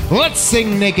Vegas. Let's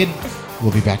sing naked.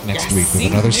 We'll be back next week with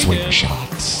sing another naked. swing shot.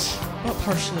 Not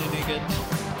partially naked.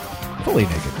 Fully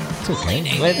naked. It's okay.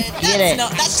 Let's get it.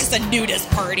 That's just a nudist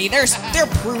party. They're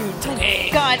prudes, okay?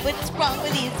 God, what's wrong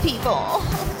with these people?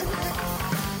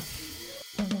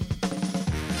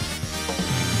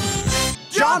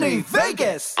 Johnny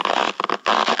Vegas!